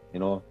doing. You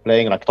know,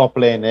 playing like top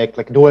lane,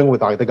 like doing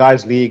with like the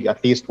guys' league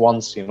at least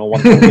once. You know,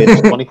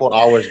 24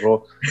 hours,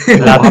 bro. You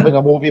know, having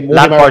a movie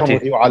marathon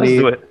with you, Ali.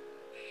 Let's do it.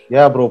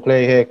 Yeah, bro,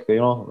 play Hick,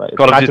 you know. Like,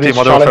 Call of Duty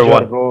Modern Warfare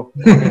 1. Bro.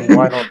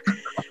 Why not?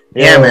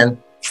 Yeah, man.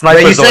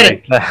 Sniper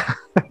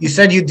you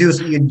said you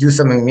do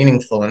something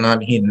meaningful and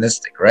not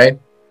hedonistic, right?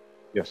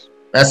 Yes.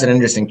 That's an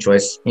interesting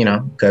choice, you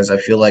know, because I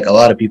feel like a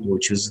lot of people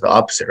would choose the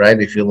opposite, right?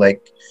 They feel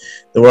like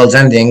the world's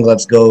ending,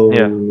 let's go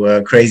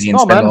crazy and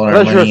spend all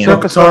our money.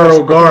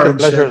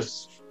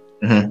 Pleasures.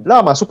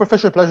 No, man,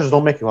 superficial pleasures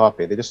don't make you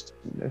happy. They just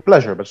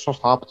pleasure, but it's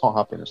not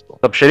happiness though.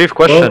 Sharif,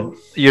 question.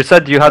 You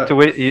said you had to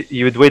wait.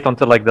 You would wait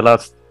until like the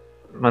last,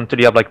 until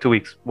you have like 2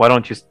 weeks. Why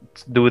don't you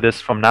do this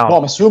from now? No,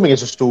 I'm assuming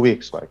it's just 2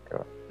 weeks. Like,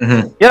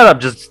 yeah,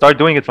 just start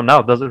doing it from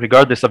now.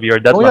 Regardless of your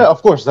deadline. Oh yeah,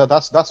 of course.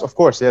 That's of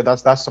course. Yeah,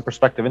 that's the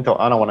perspective into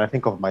Anna. When I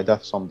think of my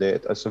death someday,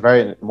 it's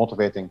very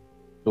motivating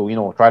to, you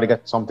know, try to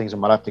get some things in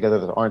my life together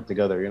that aren't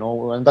together. You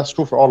know, and that's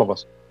true for all of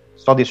us.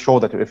 Studies show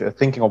that if you're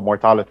thinking of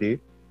mortality,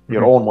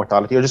 your own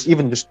mortality, or just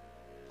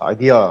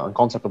idea and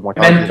concept of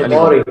mortality.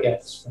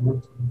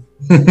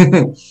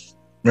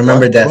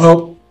 Remember death.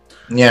 Well,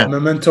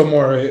 memento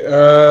mori.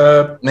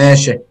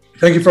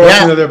 Thank you for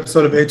watching another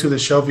episode of A2 The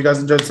Show. If you guys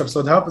enjoyed this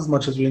episode, help as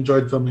much as we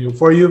enjoyed filming it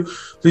for you.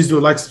 Please do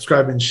like,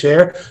 subscribe, and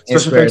share.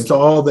 Special thanks to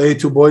all the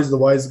A2 boys, the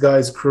Wise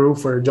Guys crew,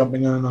 for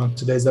jumping in on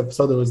today's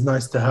episode. It was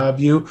nice to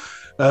have you.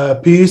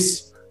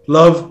 Peace,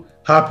 love,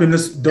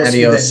 happiness.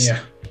 Adios.